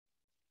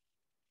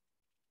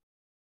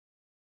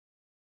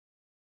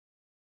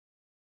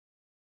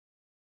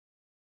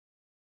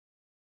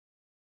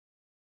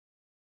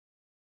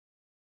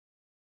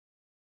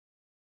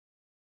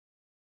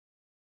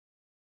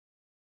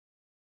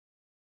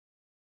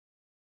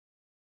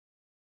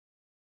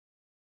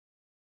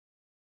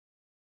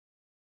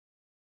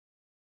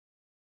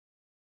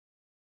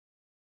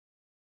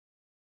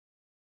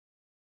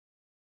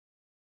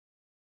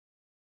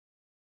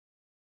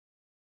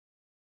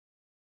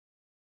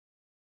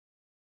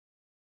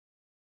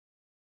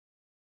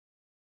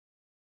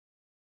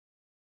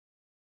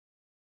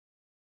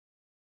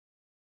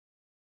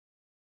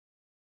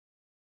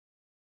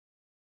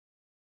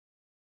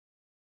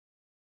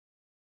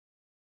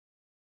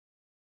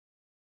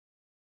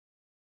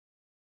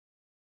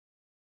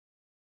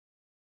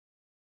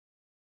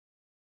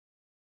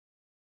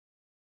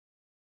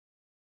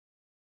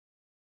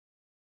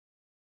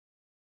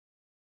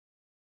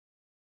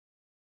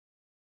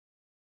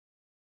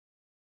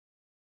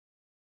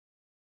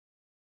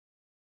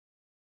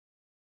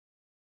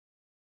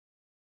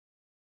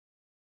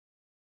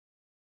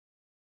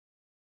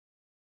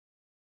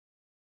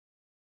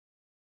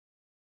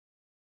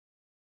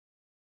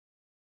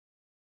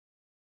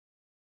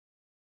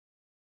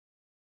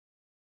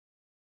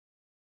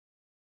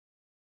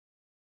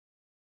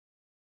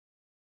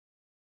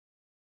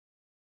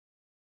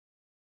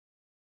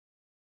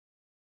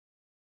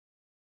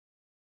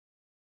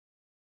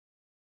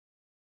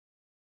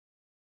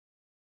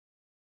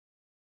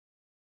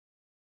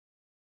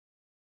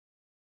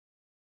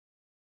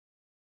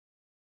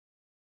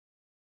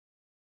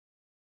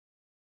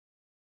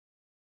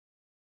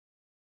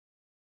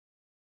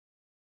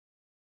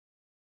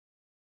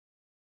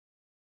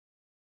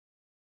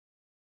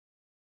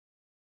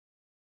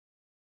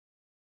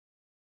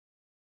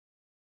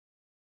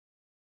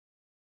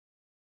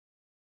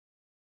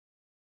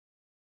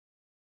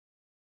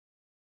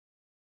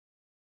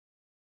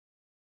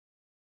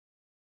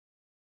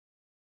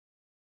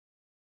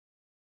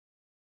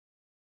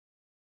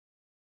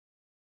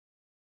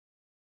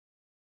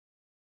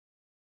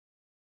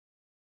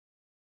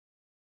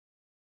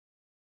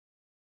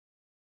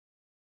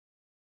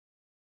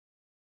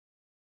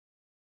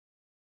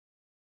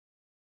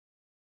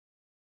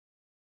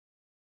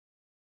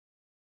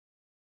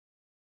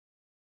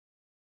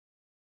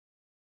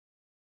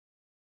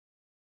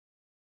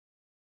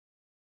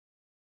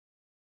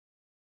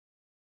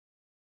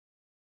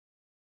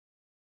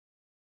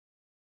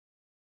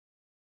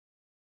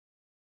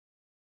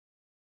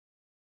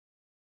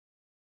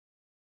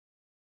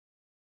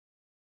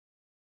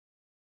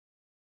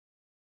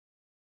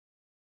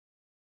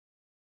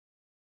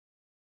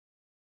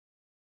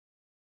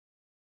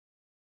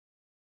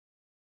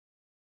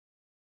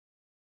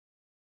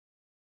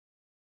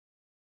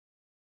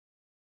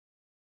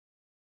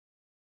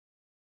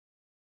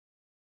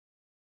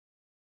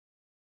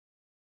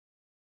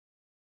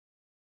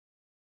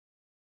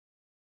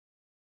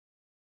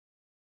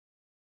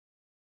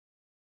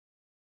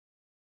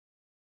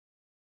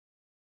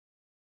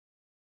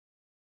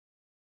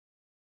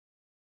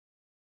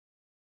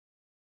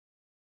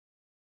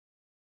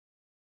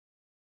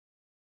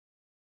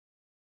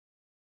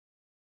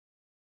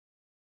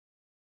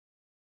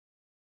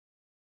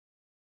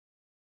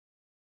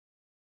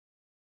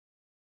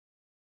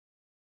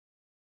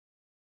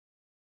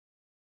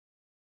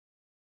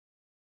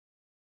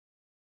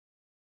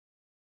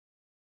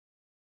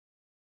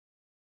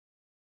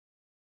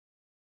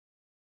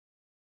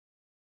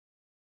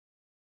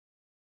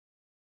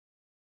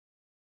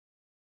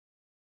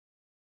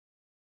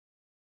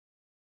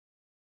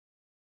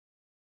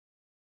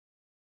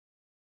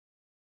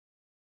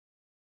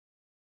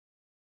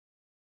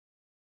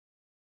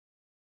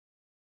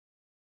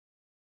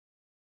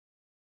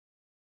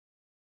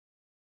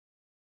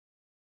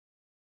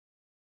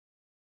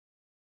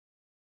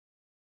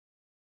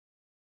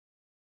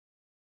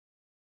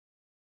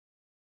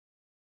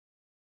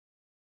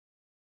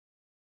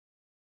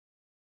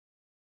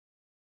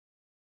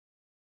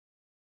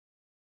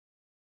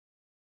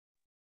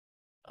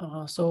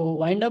 So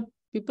wind up,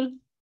 people.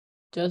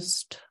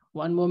 Just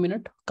one more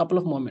minute, couple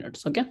of more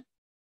minutes, okay?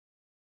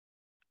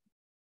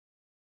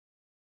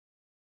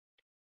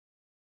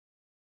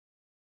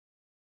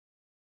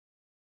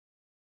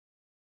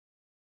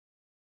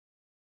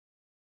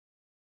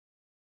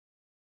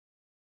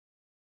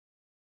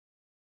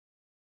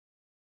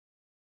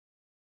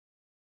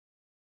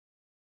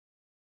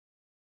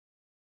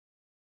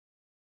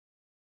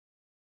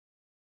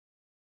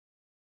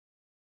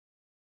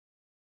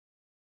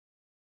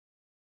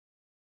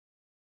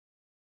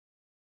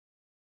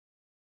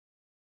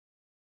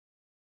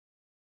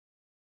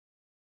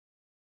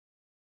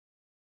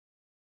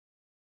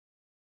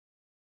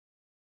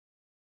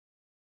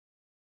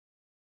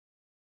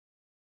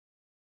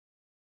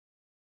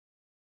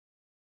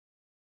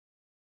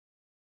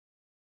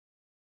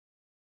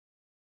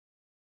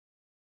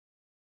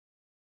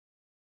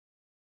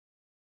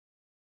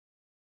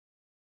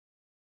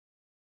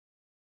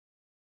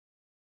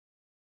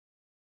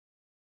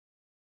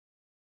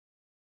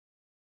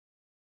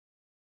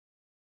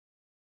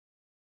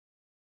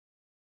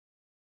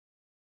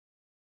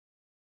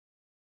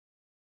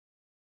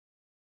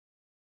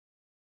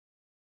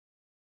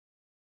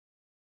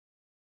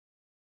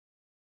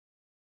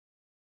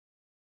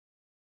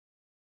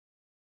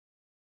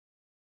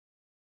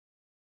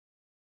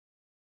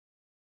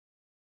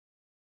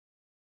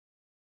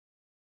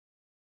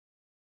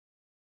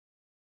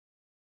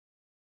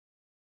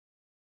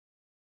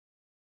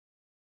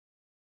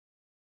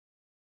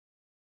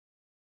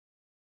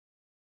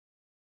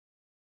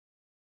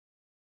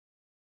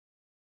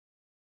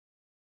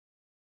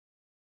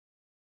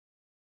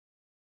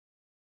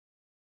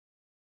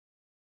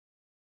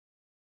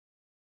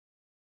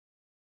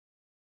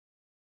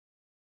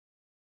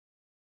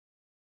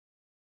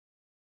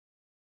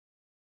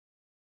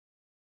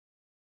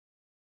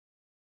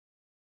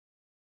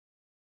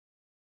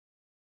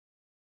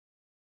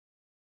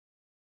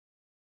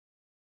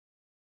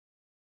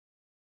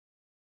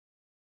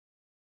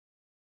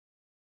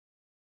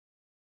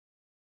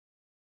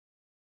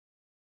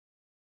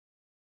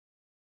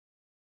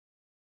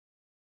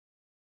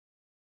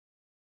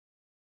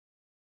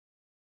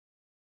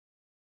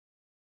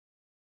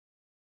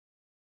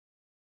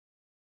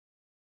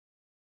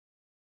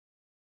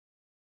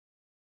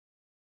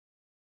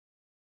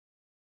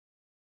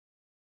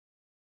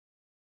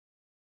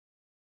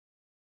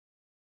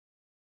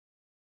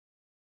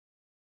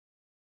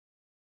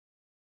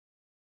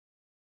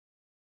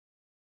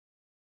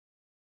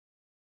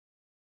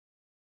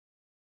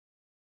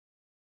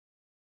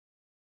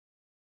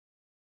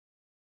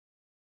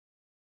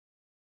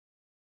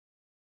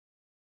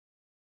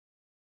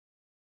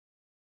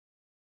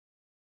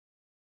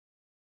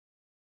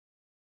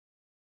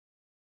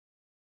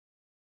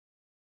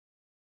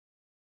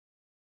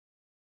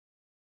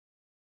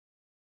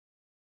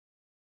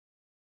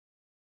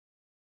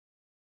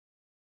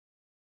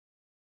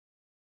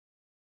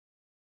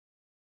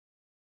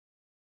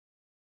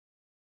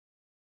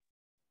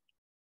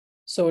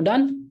 So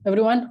done,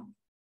 everyone?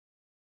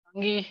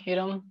 Angi,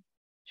 Hiram,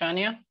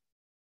 Chania?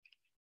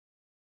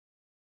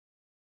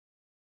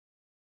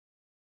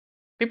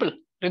 People,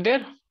 you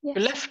there? Yes.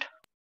 You left?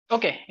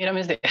 Okay, Hiram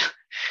is there.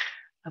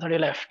 I thought you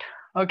left.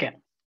 Okay,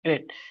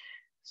 great.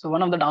 So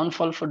one of the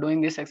downfall for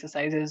doing this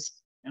exercise is,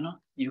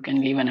 you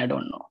can leave and I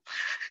don't know.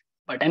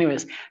 But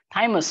anyways,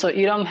 thymus. So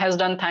Hiram has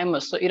done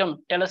thymus. So Hiram,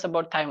 tell us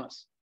about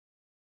thymus.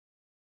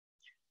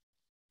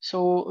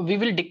 So we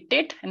will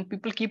dictate and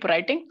people keep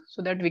writing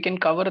so that we can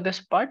cover this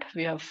part.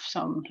 We have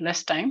some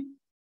less time.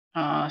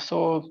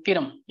 So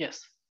Hiram,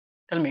 yes,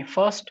 tell me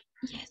first,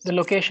 Yes. the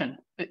location.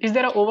 Is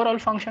there an overall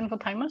function for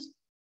thymus?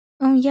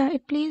 Yeah,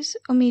 it plays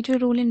a major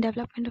role in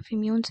development of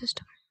immune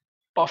system.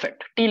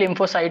 Perfect. T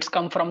lymphocytes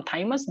come from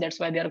thymus.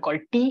 That's why they are called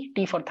T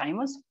for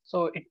thymus.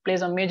 So it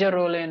plays a major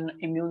role in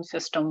immune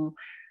system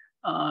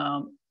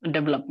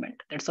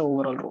development. That's the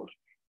overall role.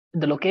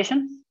 The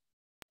location?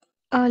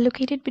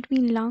 Located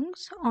between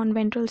lungs on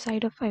ventral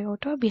side of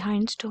aorta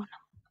behind sternum.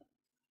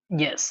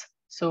 Yes.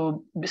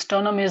 So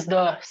sternum is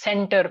the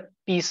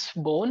centerpiece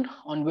bone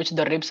on which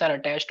the ribs are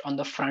attached on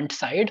the front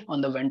side, on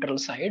the ventral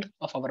side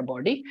of our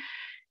body.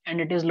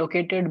 And it is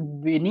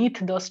located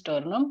beneath the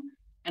sternum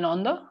and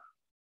on the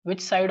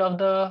which side of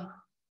the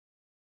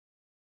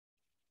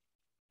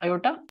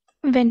aorta?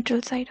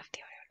 Ventral side of the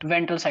aorta.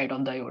 Ventral side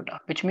of the aorta,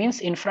 which means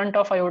in front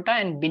of aorta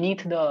and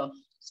beneath the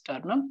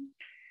sternum,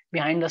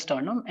 behind the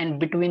sternum and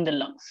between the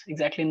lungs,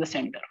 exactly in the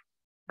center.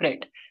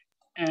 Great.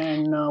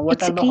 And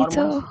what It are the secretes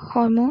hormones? a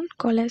hormone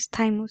called as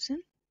thymosin.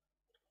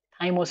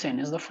 Thymosin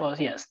is the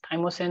first, yes.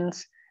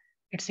 Thymosins,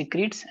 it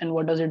secretes, and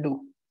what does it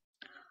do?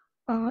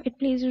 It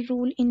plays a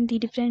role in the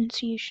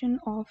differentiation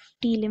of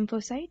T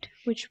lymphocyte,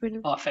 which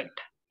will Perfect.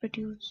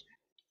 produce.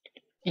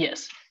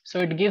 Yes.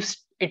 So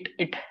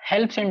it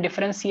helps in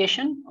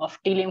differentiation of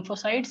T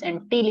lymphocytes,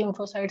 and T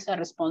lymphocytes are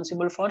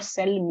responsible for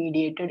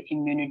cell-mediated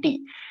immunity.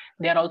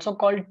 They are also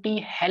called T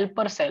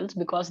helper cells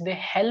because they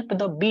help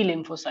the B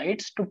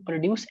lymphocytes to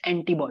produce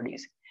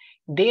antibodies.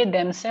 They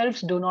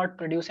themselves do not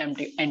produce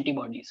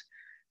antibodies.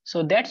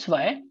 So that's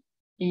why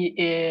we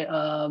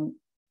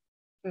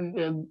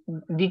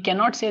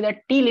cannot say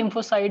that T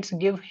lymphocytes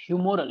give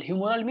humoral.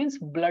 Humoral means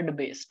blood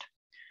based.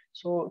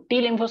 So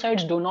T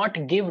lymphocytes do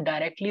not give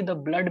directly the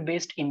blood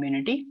based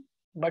immunity,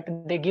 but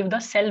they give the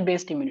cell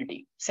based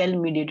immunity, cell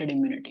mediated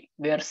immunity,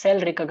 where cell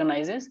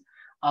recognizes,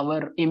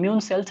 our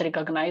immune cells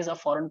recognize a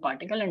foreign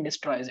particle and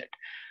destroys it.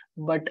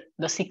 But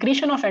the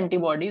secretion of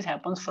antibodies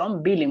happens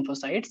from B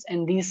lymphocytes,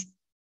 and these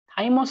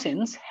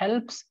thymosins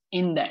helps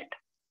in that.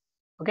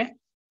 Okay,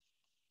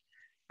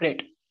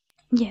 great.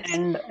 Yes.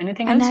 And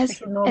anything And else we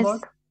should know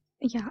about?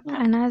 Yeah,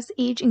 and as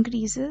age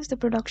increases, the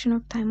production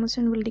of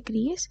thymosin will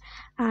decrease,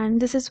 and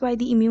this is why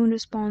the immune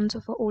response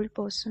of an old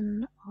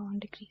person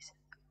decreases.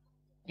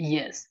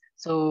 Yes.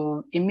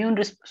 So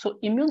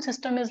immune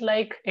system is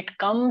like, it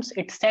comes,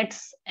 it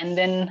sets, and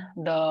then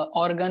the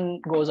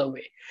organ goes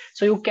away.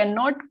 So you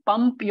cannot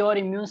pump your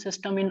immune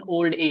system in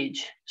old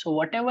age. So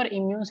whatever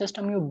immune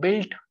system you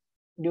built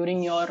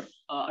during your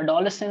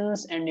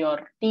adolescence and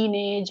your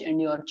teenage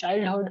and your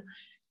childhood,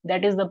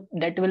 that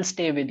will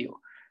stay with you.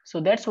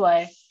 So that's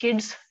why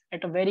kids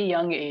at a very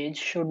young age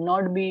should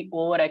not be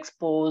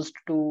overexposed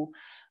to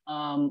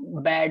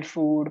bad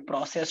food,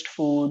 processed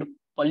food,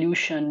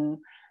 pollution,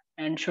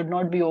 and should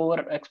not be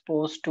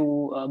overexposed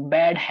to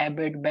bad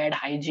habit, bad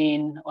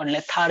hygiene, or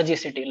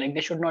lethargicity. Like,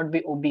 they should not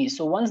be obese.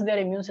 So once their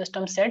immune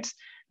system sets,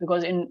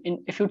 because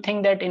if you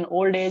think that in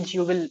old age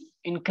you will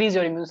increase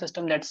your immune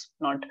system, that's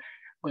not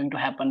going to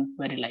happen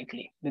very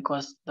likely,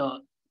 because the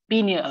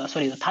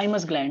the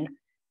thymus gland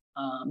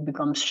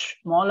becomes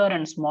smaller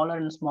and smaller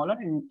and smaller,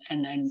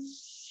 and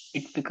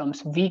it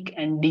becomes weak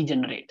and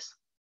degenerates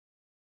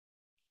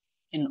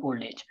in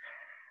old age.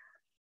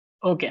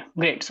 Okay,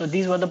 great. So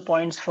these were the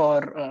points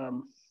for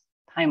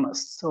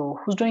thymus. So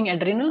who's doing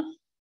adrenal?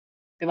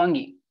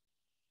 Devangi.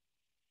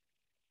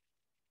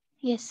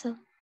 Yes, sir.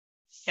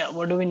 Yeah,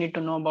 what do we need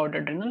to know about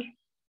adrenal?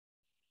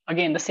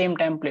 Again, the same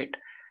template.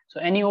 So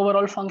any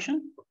overall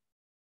function?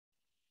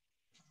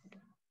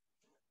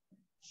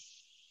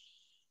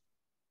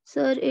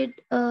 Sir, it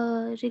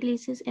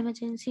releases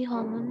emergency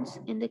hormones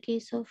in the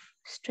case of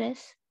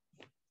stress.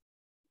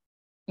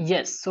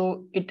 Yes.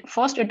 So it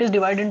is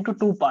divided into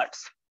two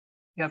parts.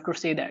 You have to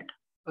say that.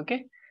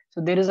 Okay.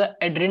 So there is a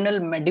adrenal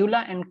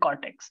medulla and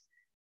cortex.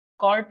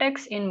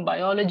 Cortex in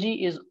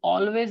biology is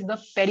always the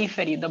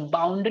periphery, the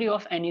boundary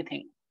of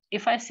anything.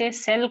 If I say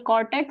cell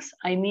cortex,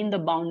 I mean the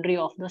boundary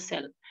of the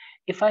cell.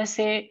 If I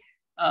say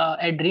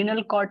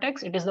adrenal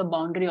cortex, it is the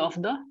boundary of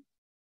the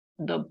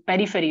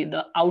periphery,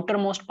 the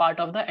outermost part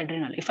of the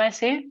adrenal. If I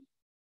say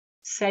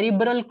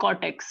cerebral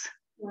cortex,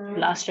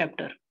 last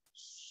chapter.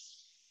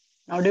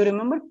 Now, do you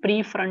remember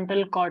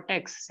prefrontal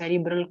cortex,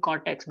 cerebral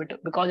cortex?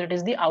 Because it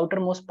is the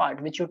outermost part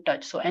which you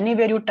touch. So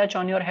anywhere you touch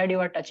on your head, you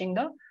are touching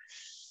the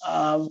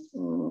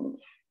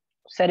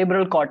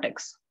cerebral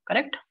cortex,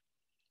 correct?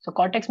 So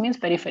cortex means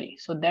periphery.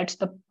 So that's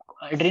the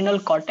adrenal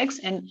cortex,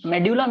 and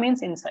medulla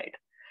means inside.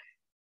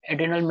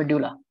 Adrenal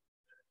medulla.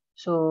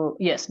 So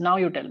yes, now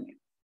you tell me.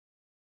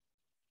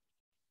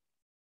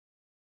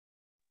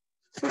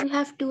 So we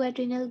have two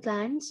adrenal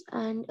glands,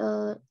 and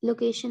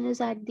location is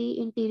at the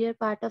interior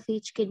part of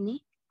each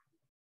kidney.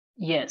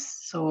 Yes.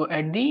 So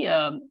at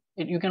the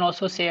you can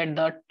also say at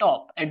the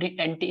top.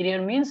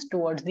 Anterior means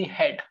towards the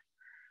head.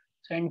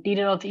 So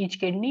interior of each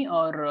kidney,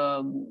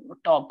 or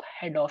top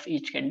head of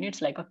each kidney,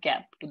 it's like a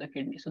cap to the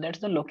kidney. So that's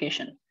the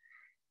location.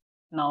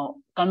 Now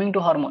coming to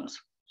hormones.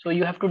 So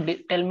you have to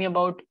tell me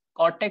about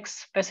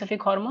cortex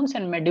specific hormones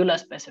and medulla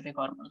specific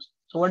hormones.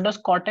 So what does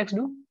cortex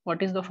do?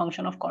 What is the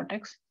function of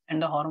cortex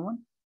and the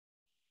hormone?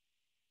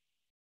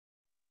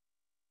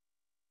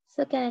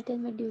 So can I tell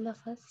medulla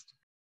first?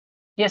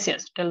 Yes,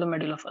 tell the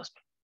medulla first.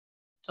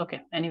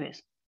 Okay,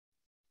 anyways.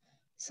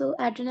 So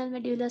adrenal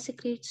medulla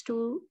secretes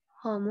two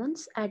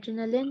hormones,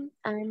 adrenaline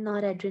and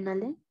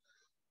noradrenaline.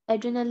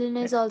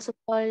 Adrenaline is also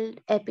called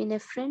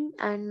epinephrine,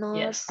 and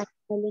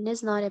noradrenaline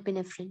is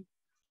norepinephrine.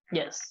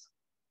 Yes.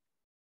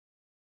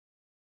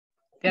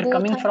 They are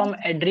coming from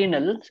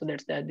adrenal, so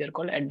that's that they're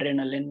called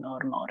adrenaline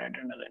or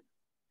noradrenaline.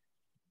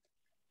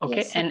 Okay,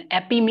 yes, and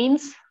epi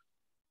means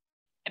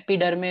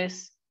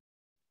epidermis.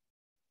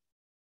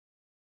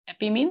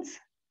 Epi means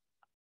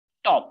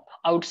top,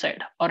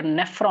 outside, or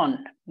nephron,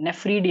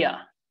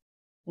 nephridia,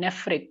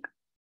 nephric,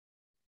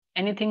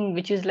 anything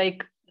which is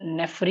like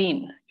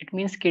nephrine, it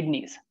means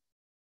kidneys.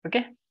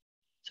 Okay,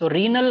 so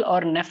renal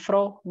or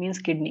nephro means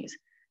kidneys.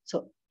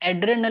 So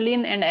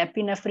adrenaline and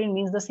epinephrine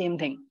means the same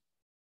thing.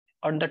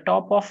 On the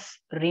top of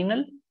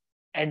renal,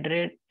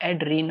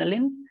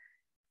 adrenaline,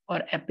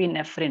 or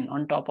epinephrine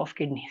on top of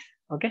kidneys.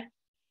 Okay,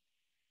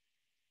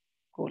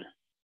 cool.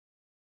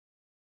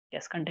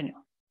 Yes, continue.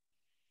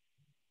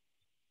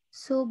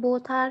 So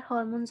both are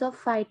hormones of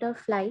fight or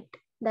flight.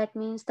 That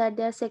means that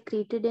they are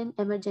secreted in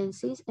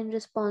emergencies in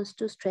response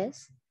to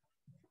stress,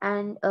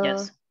 and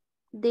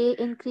they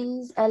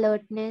increase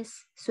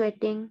alertness,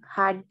 sweating,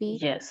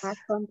 heartbeat, heart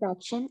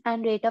contraction,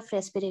 and rate of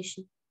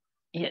respiration.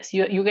 Yes,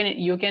 you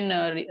can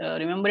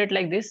remember it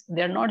like this.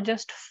 They're not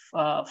just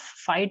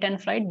fight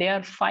and flight, they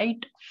are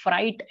fight,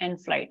 fright,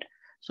 and flight.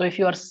 So if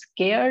you are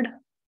scared,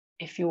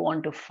 if you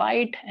want to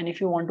fight, and if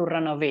you want to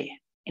run away.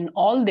 In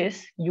all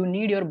this, you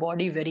need your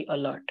body very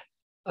alert.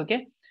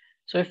 Okay.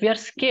 So if we are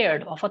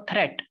scared of a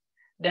threat,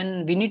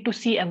 then we need to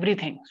see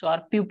everything. So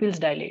our pupils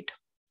dilate.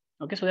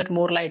 Okay. So that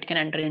more light can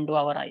enter into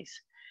our eyes.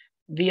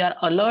 We are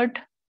alert,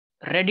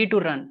 ready to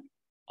run.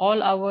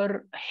 All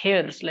our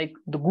hairs, like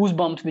the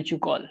goosebumps, which you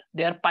call,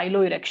 they are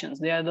piloerections.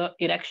 They are the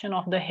erection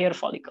of the hair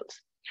follicles,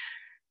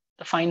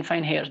 the fine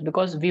hairs,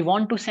 because we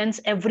want to sense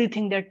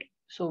everything that,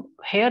 so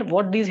hair,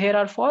 what these hair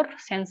are for?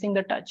 Sensing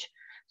the touch.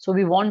 So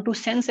we want to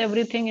sense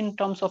everything in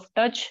terms of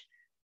touch.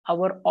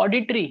 Our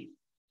auditory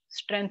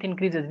strength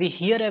increases. We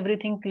hear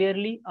everything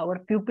clearly. Our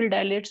pupil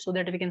dilates so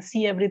that we can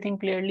see everything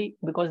clearly,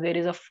 because there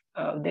is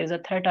a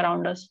threat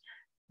around us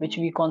which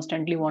we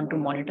constantly want to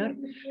monitor.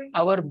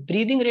 Our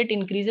breathing rate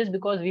increases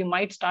because we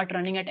might start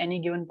running at any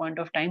given point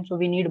of time. So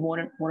we need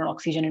more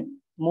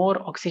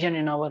oxygen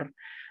in our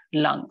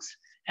lungs.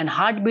 And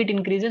heartbeat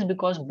increases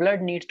because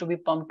blood needs to be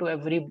pumped to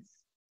every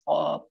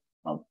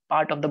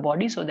part of the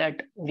body so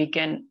that we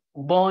can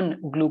burn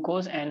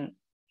glucose and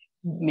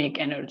make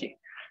energy.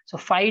 So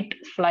fight,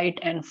 flight,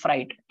 and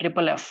fright,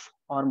 triple F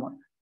hormone,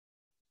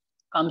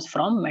 comes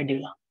from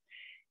medulla.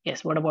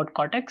 Yes, what about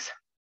cortex?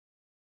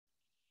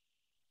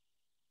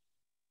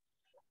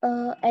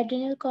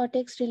 Adrenal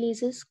cortex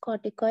releases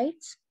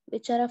corticoids,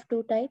 which are of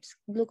two types,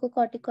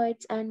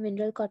 glucocorticoids and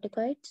mineral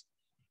corticoids.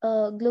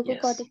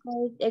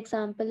 Glucocorticoid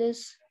example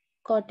is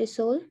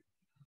cortisol.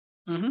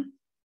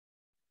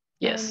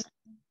 Yes.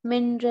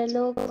 And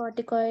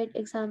mineralocorticoid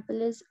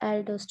example is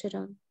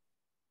aldosterone.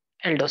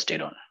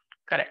 Aldosterone,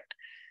 correct.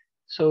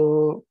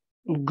 So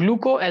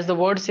gluco, as the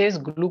word says,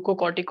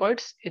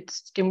 glucocorticoids, it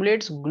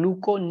stimulates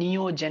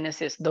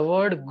gluconeogenesis. The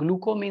word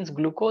gluco means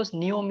glucose,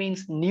 neo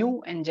means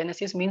new, and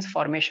genesis means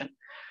formation.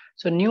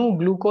 So new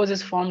glucose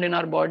is formed in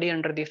our body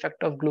under the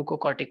effect of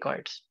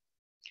glucocorticoids.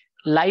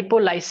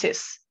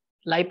 Lipolysis.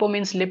 Lipo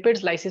means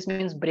lipids, lysis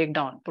means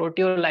breakdown,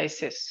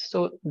 proteolysis.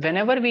 So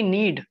whenever we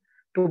need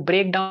to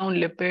break down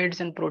lipids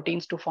and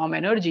proteins to form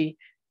energy,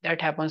 that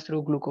happens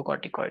through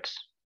glucocorticoids.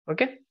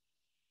 Okay.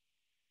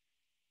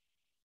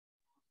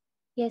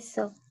 Yes,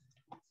 sir.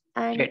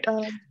 And Great.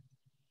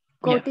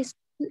 cortisol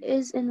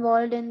is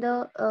involved in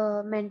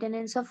the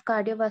maintenance of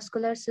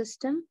cardiovascular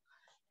system,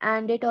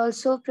 and it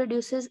also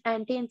produces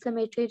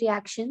anti-inflammatory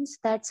reactions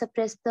that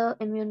suppress the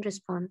immune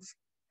response.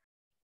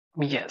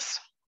 Yes.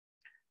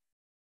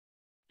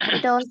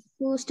 It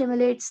also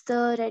stimulates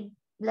the red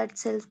blood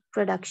cell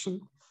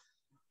production.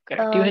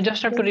 Correct. You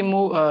just have to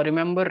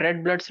remember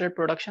red blood cell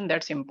production.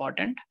 That's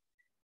important.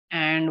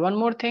 And one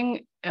more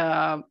thing,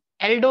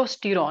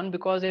 aldosterone,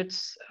 because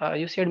it's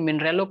you said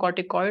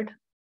mineralocorticoid.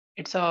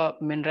 It's a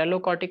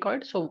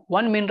mineralocorticoid. So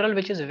one mineral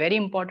which is very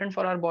important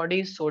for our body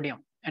is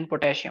sodium and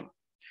potassium.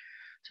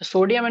 So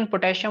sodium and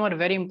potassium are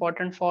very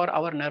important for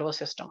our nervous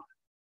system,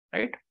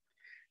 right?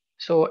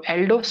 So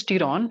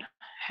aldosterone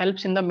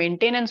helps in the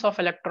maintenance of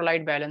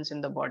electrolyte balance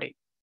in the body.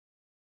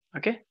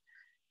 Okay.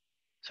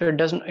 So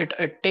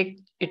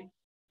it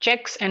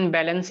checks and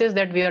balances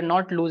that we are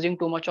not losing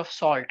too much of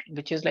salt,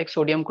 which is like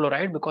sodium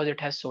chloride, because it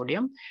has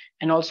sodium.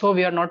 And also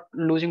we are not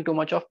losing too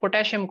much of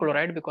potassium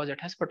chloride because it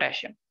has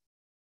potassium.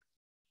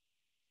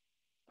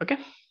 Okay.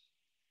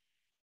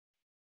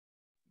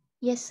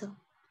 Yes, sir.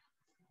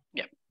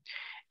 Yeah.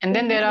 And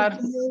then there are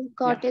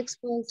cortex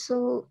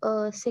also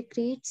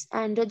secretes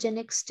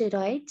androgenic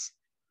steroids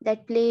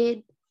that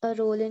play a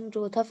role in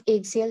growth of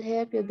axial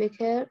hair, pubic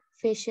hair,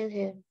 facial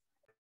hair.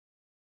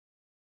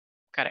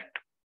 Correct.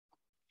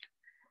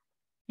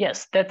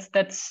 Yes,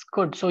 that's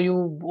good. So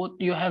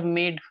you have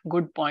made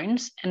good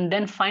points. And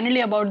then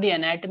finally about the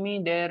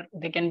anatomy,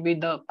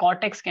 the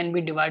cortex can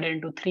be divided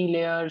into 3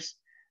 layers: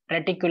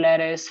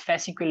 reticularis,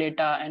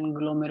 fasciculata, and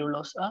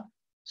glomerulosa.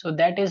 So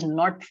that is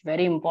not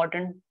very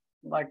important,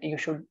 but you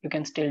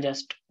can still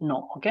just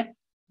know. Okay.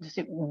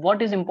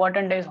 What is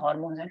important is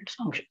hormones and its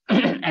function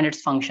and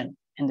its function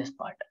in this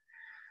part.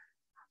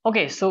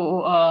 Okay,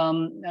 so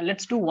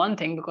let's do one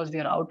thing because we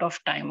are out of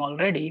time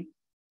already.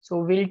 So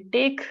we'll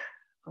take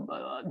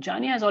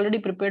Jania has already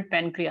prepared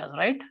pancreas,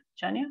 right?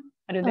 Jania,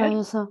 are you there?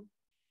 Yes, sir.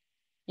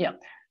 Yeah.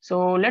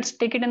 So let's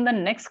take it in the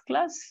next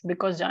class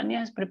because Jania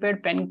has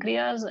prepared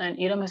pancreas and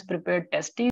Iram has prepared testes.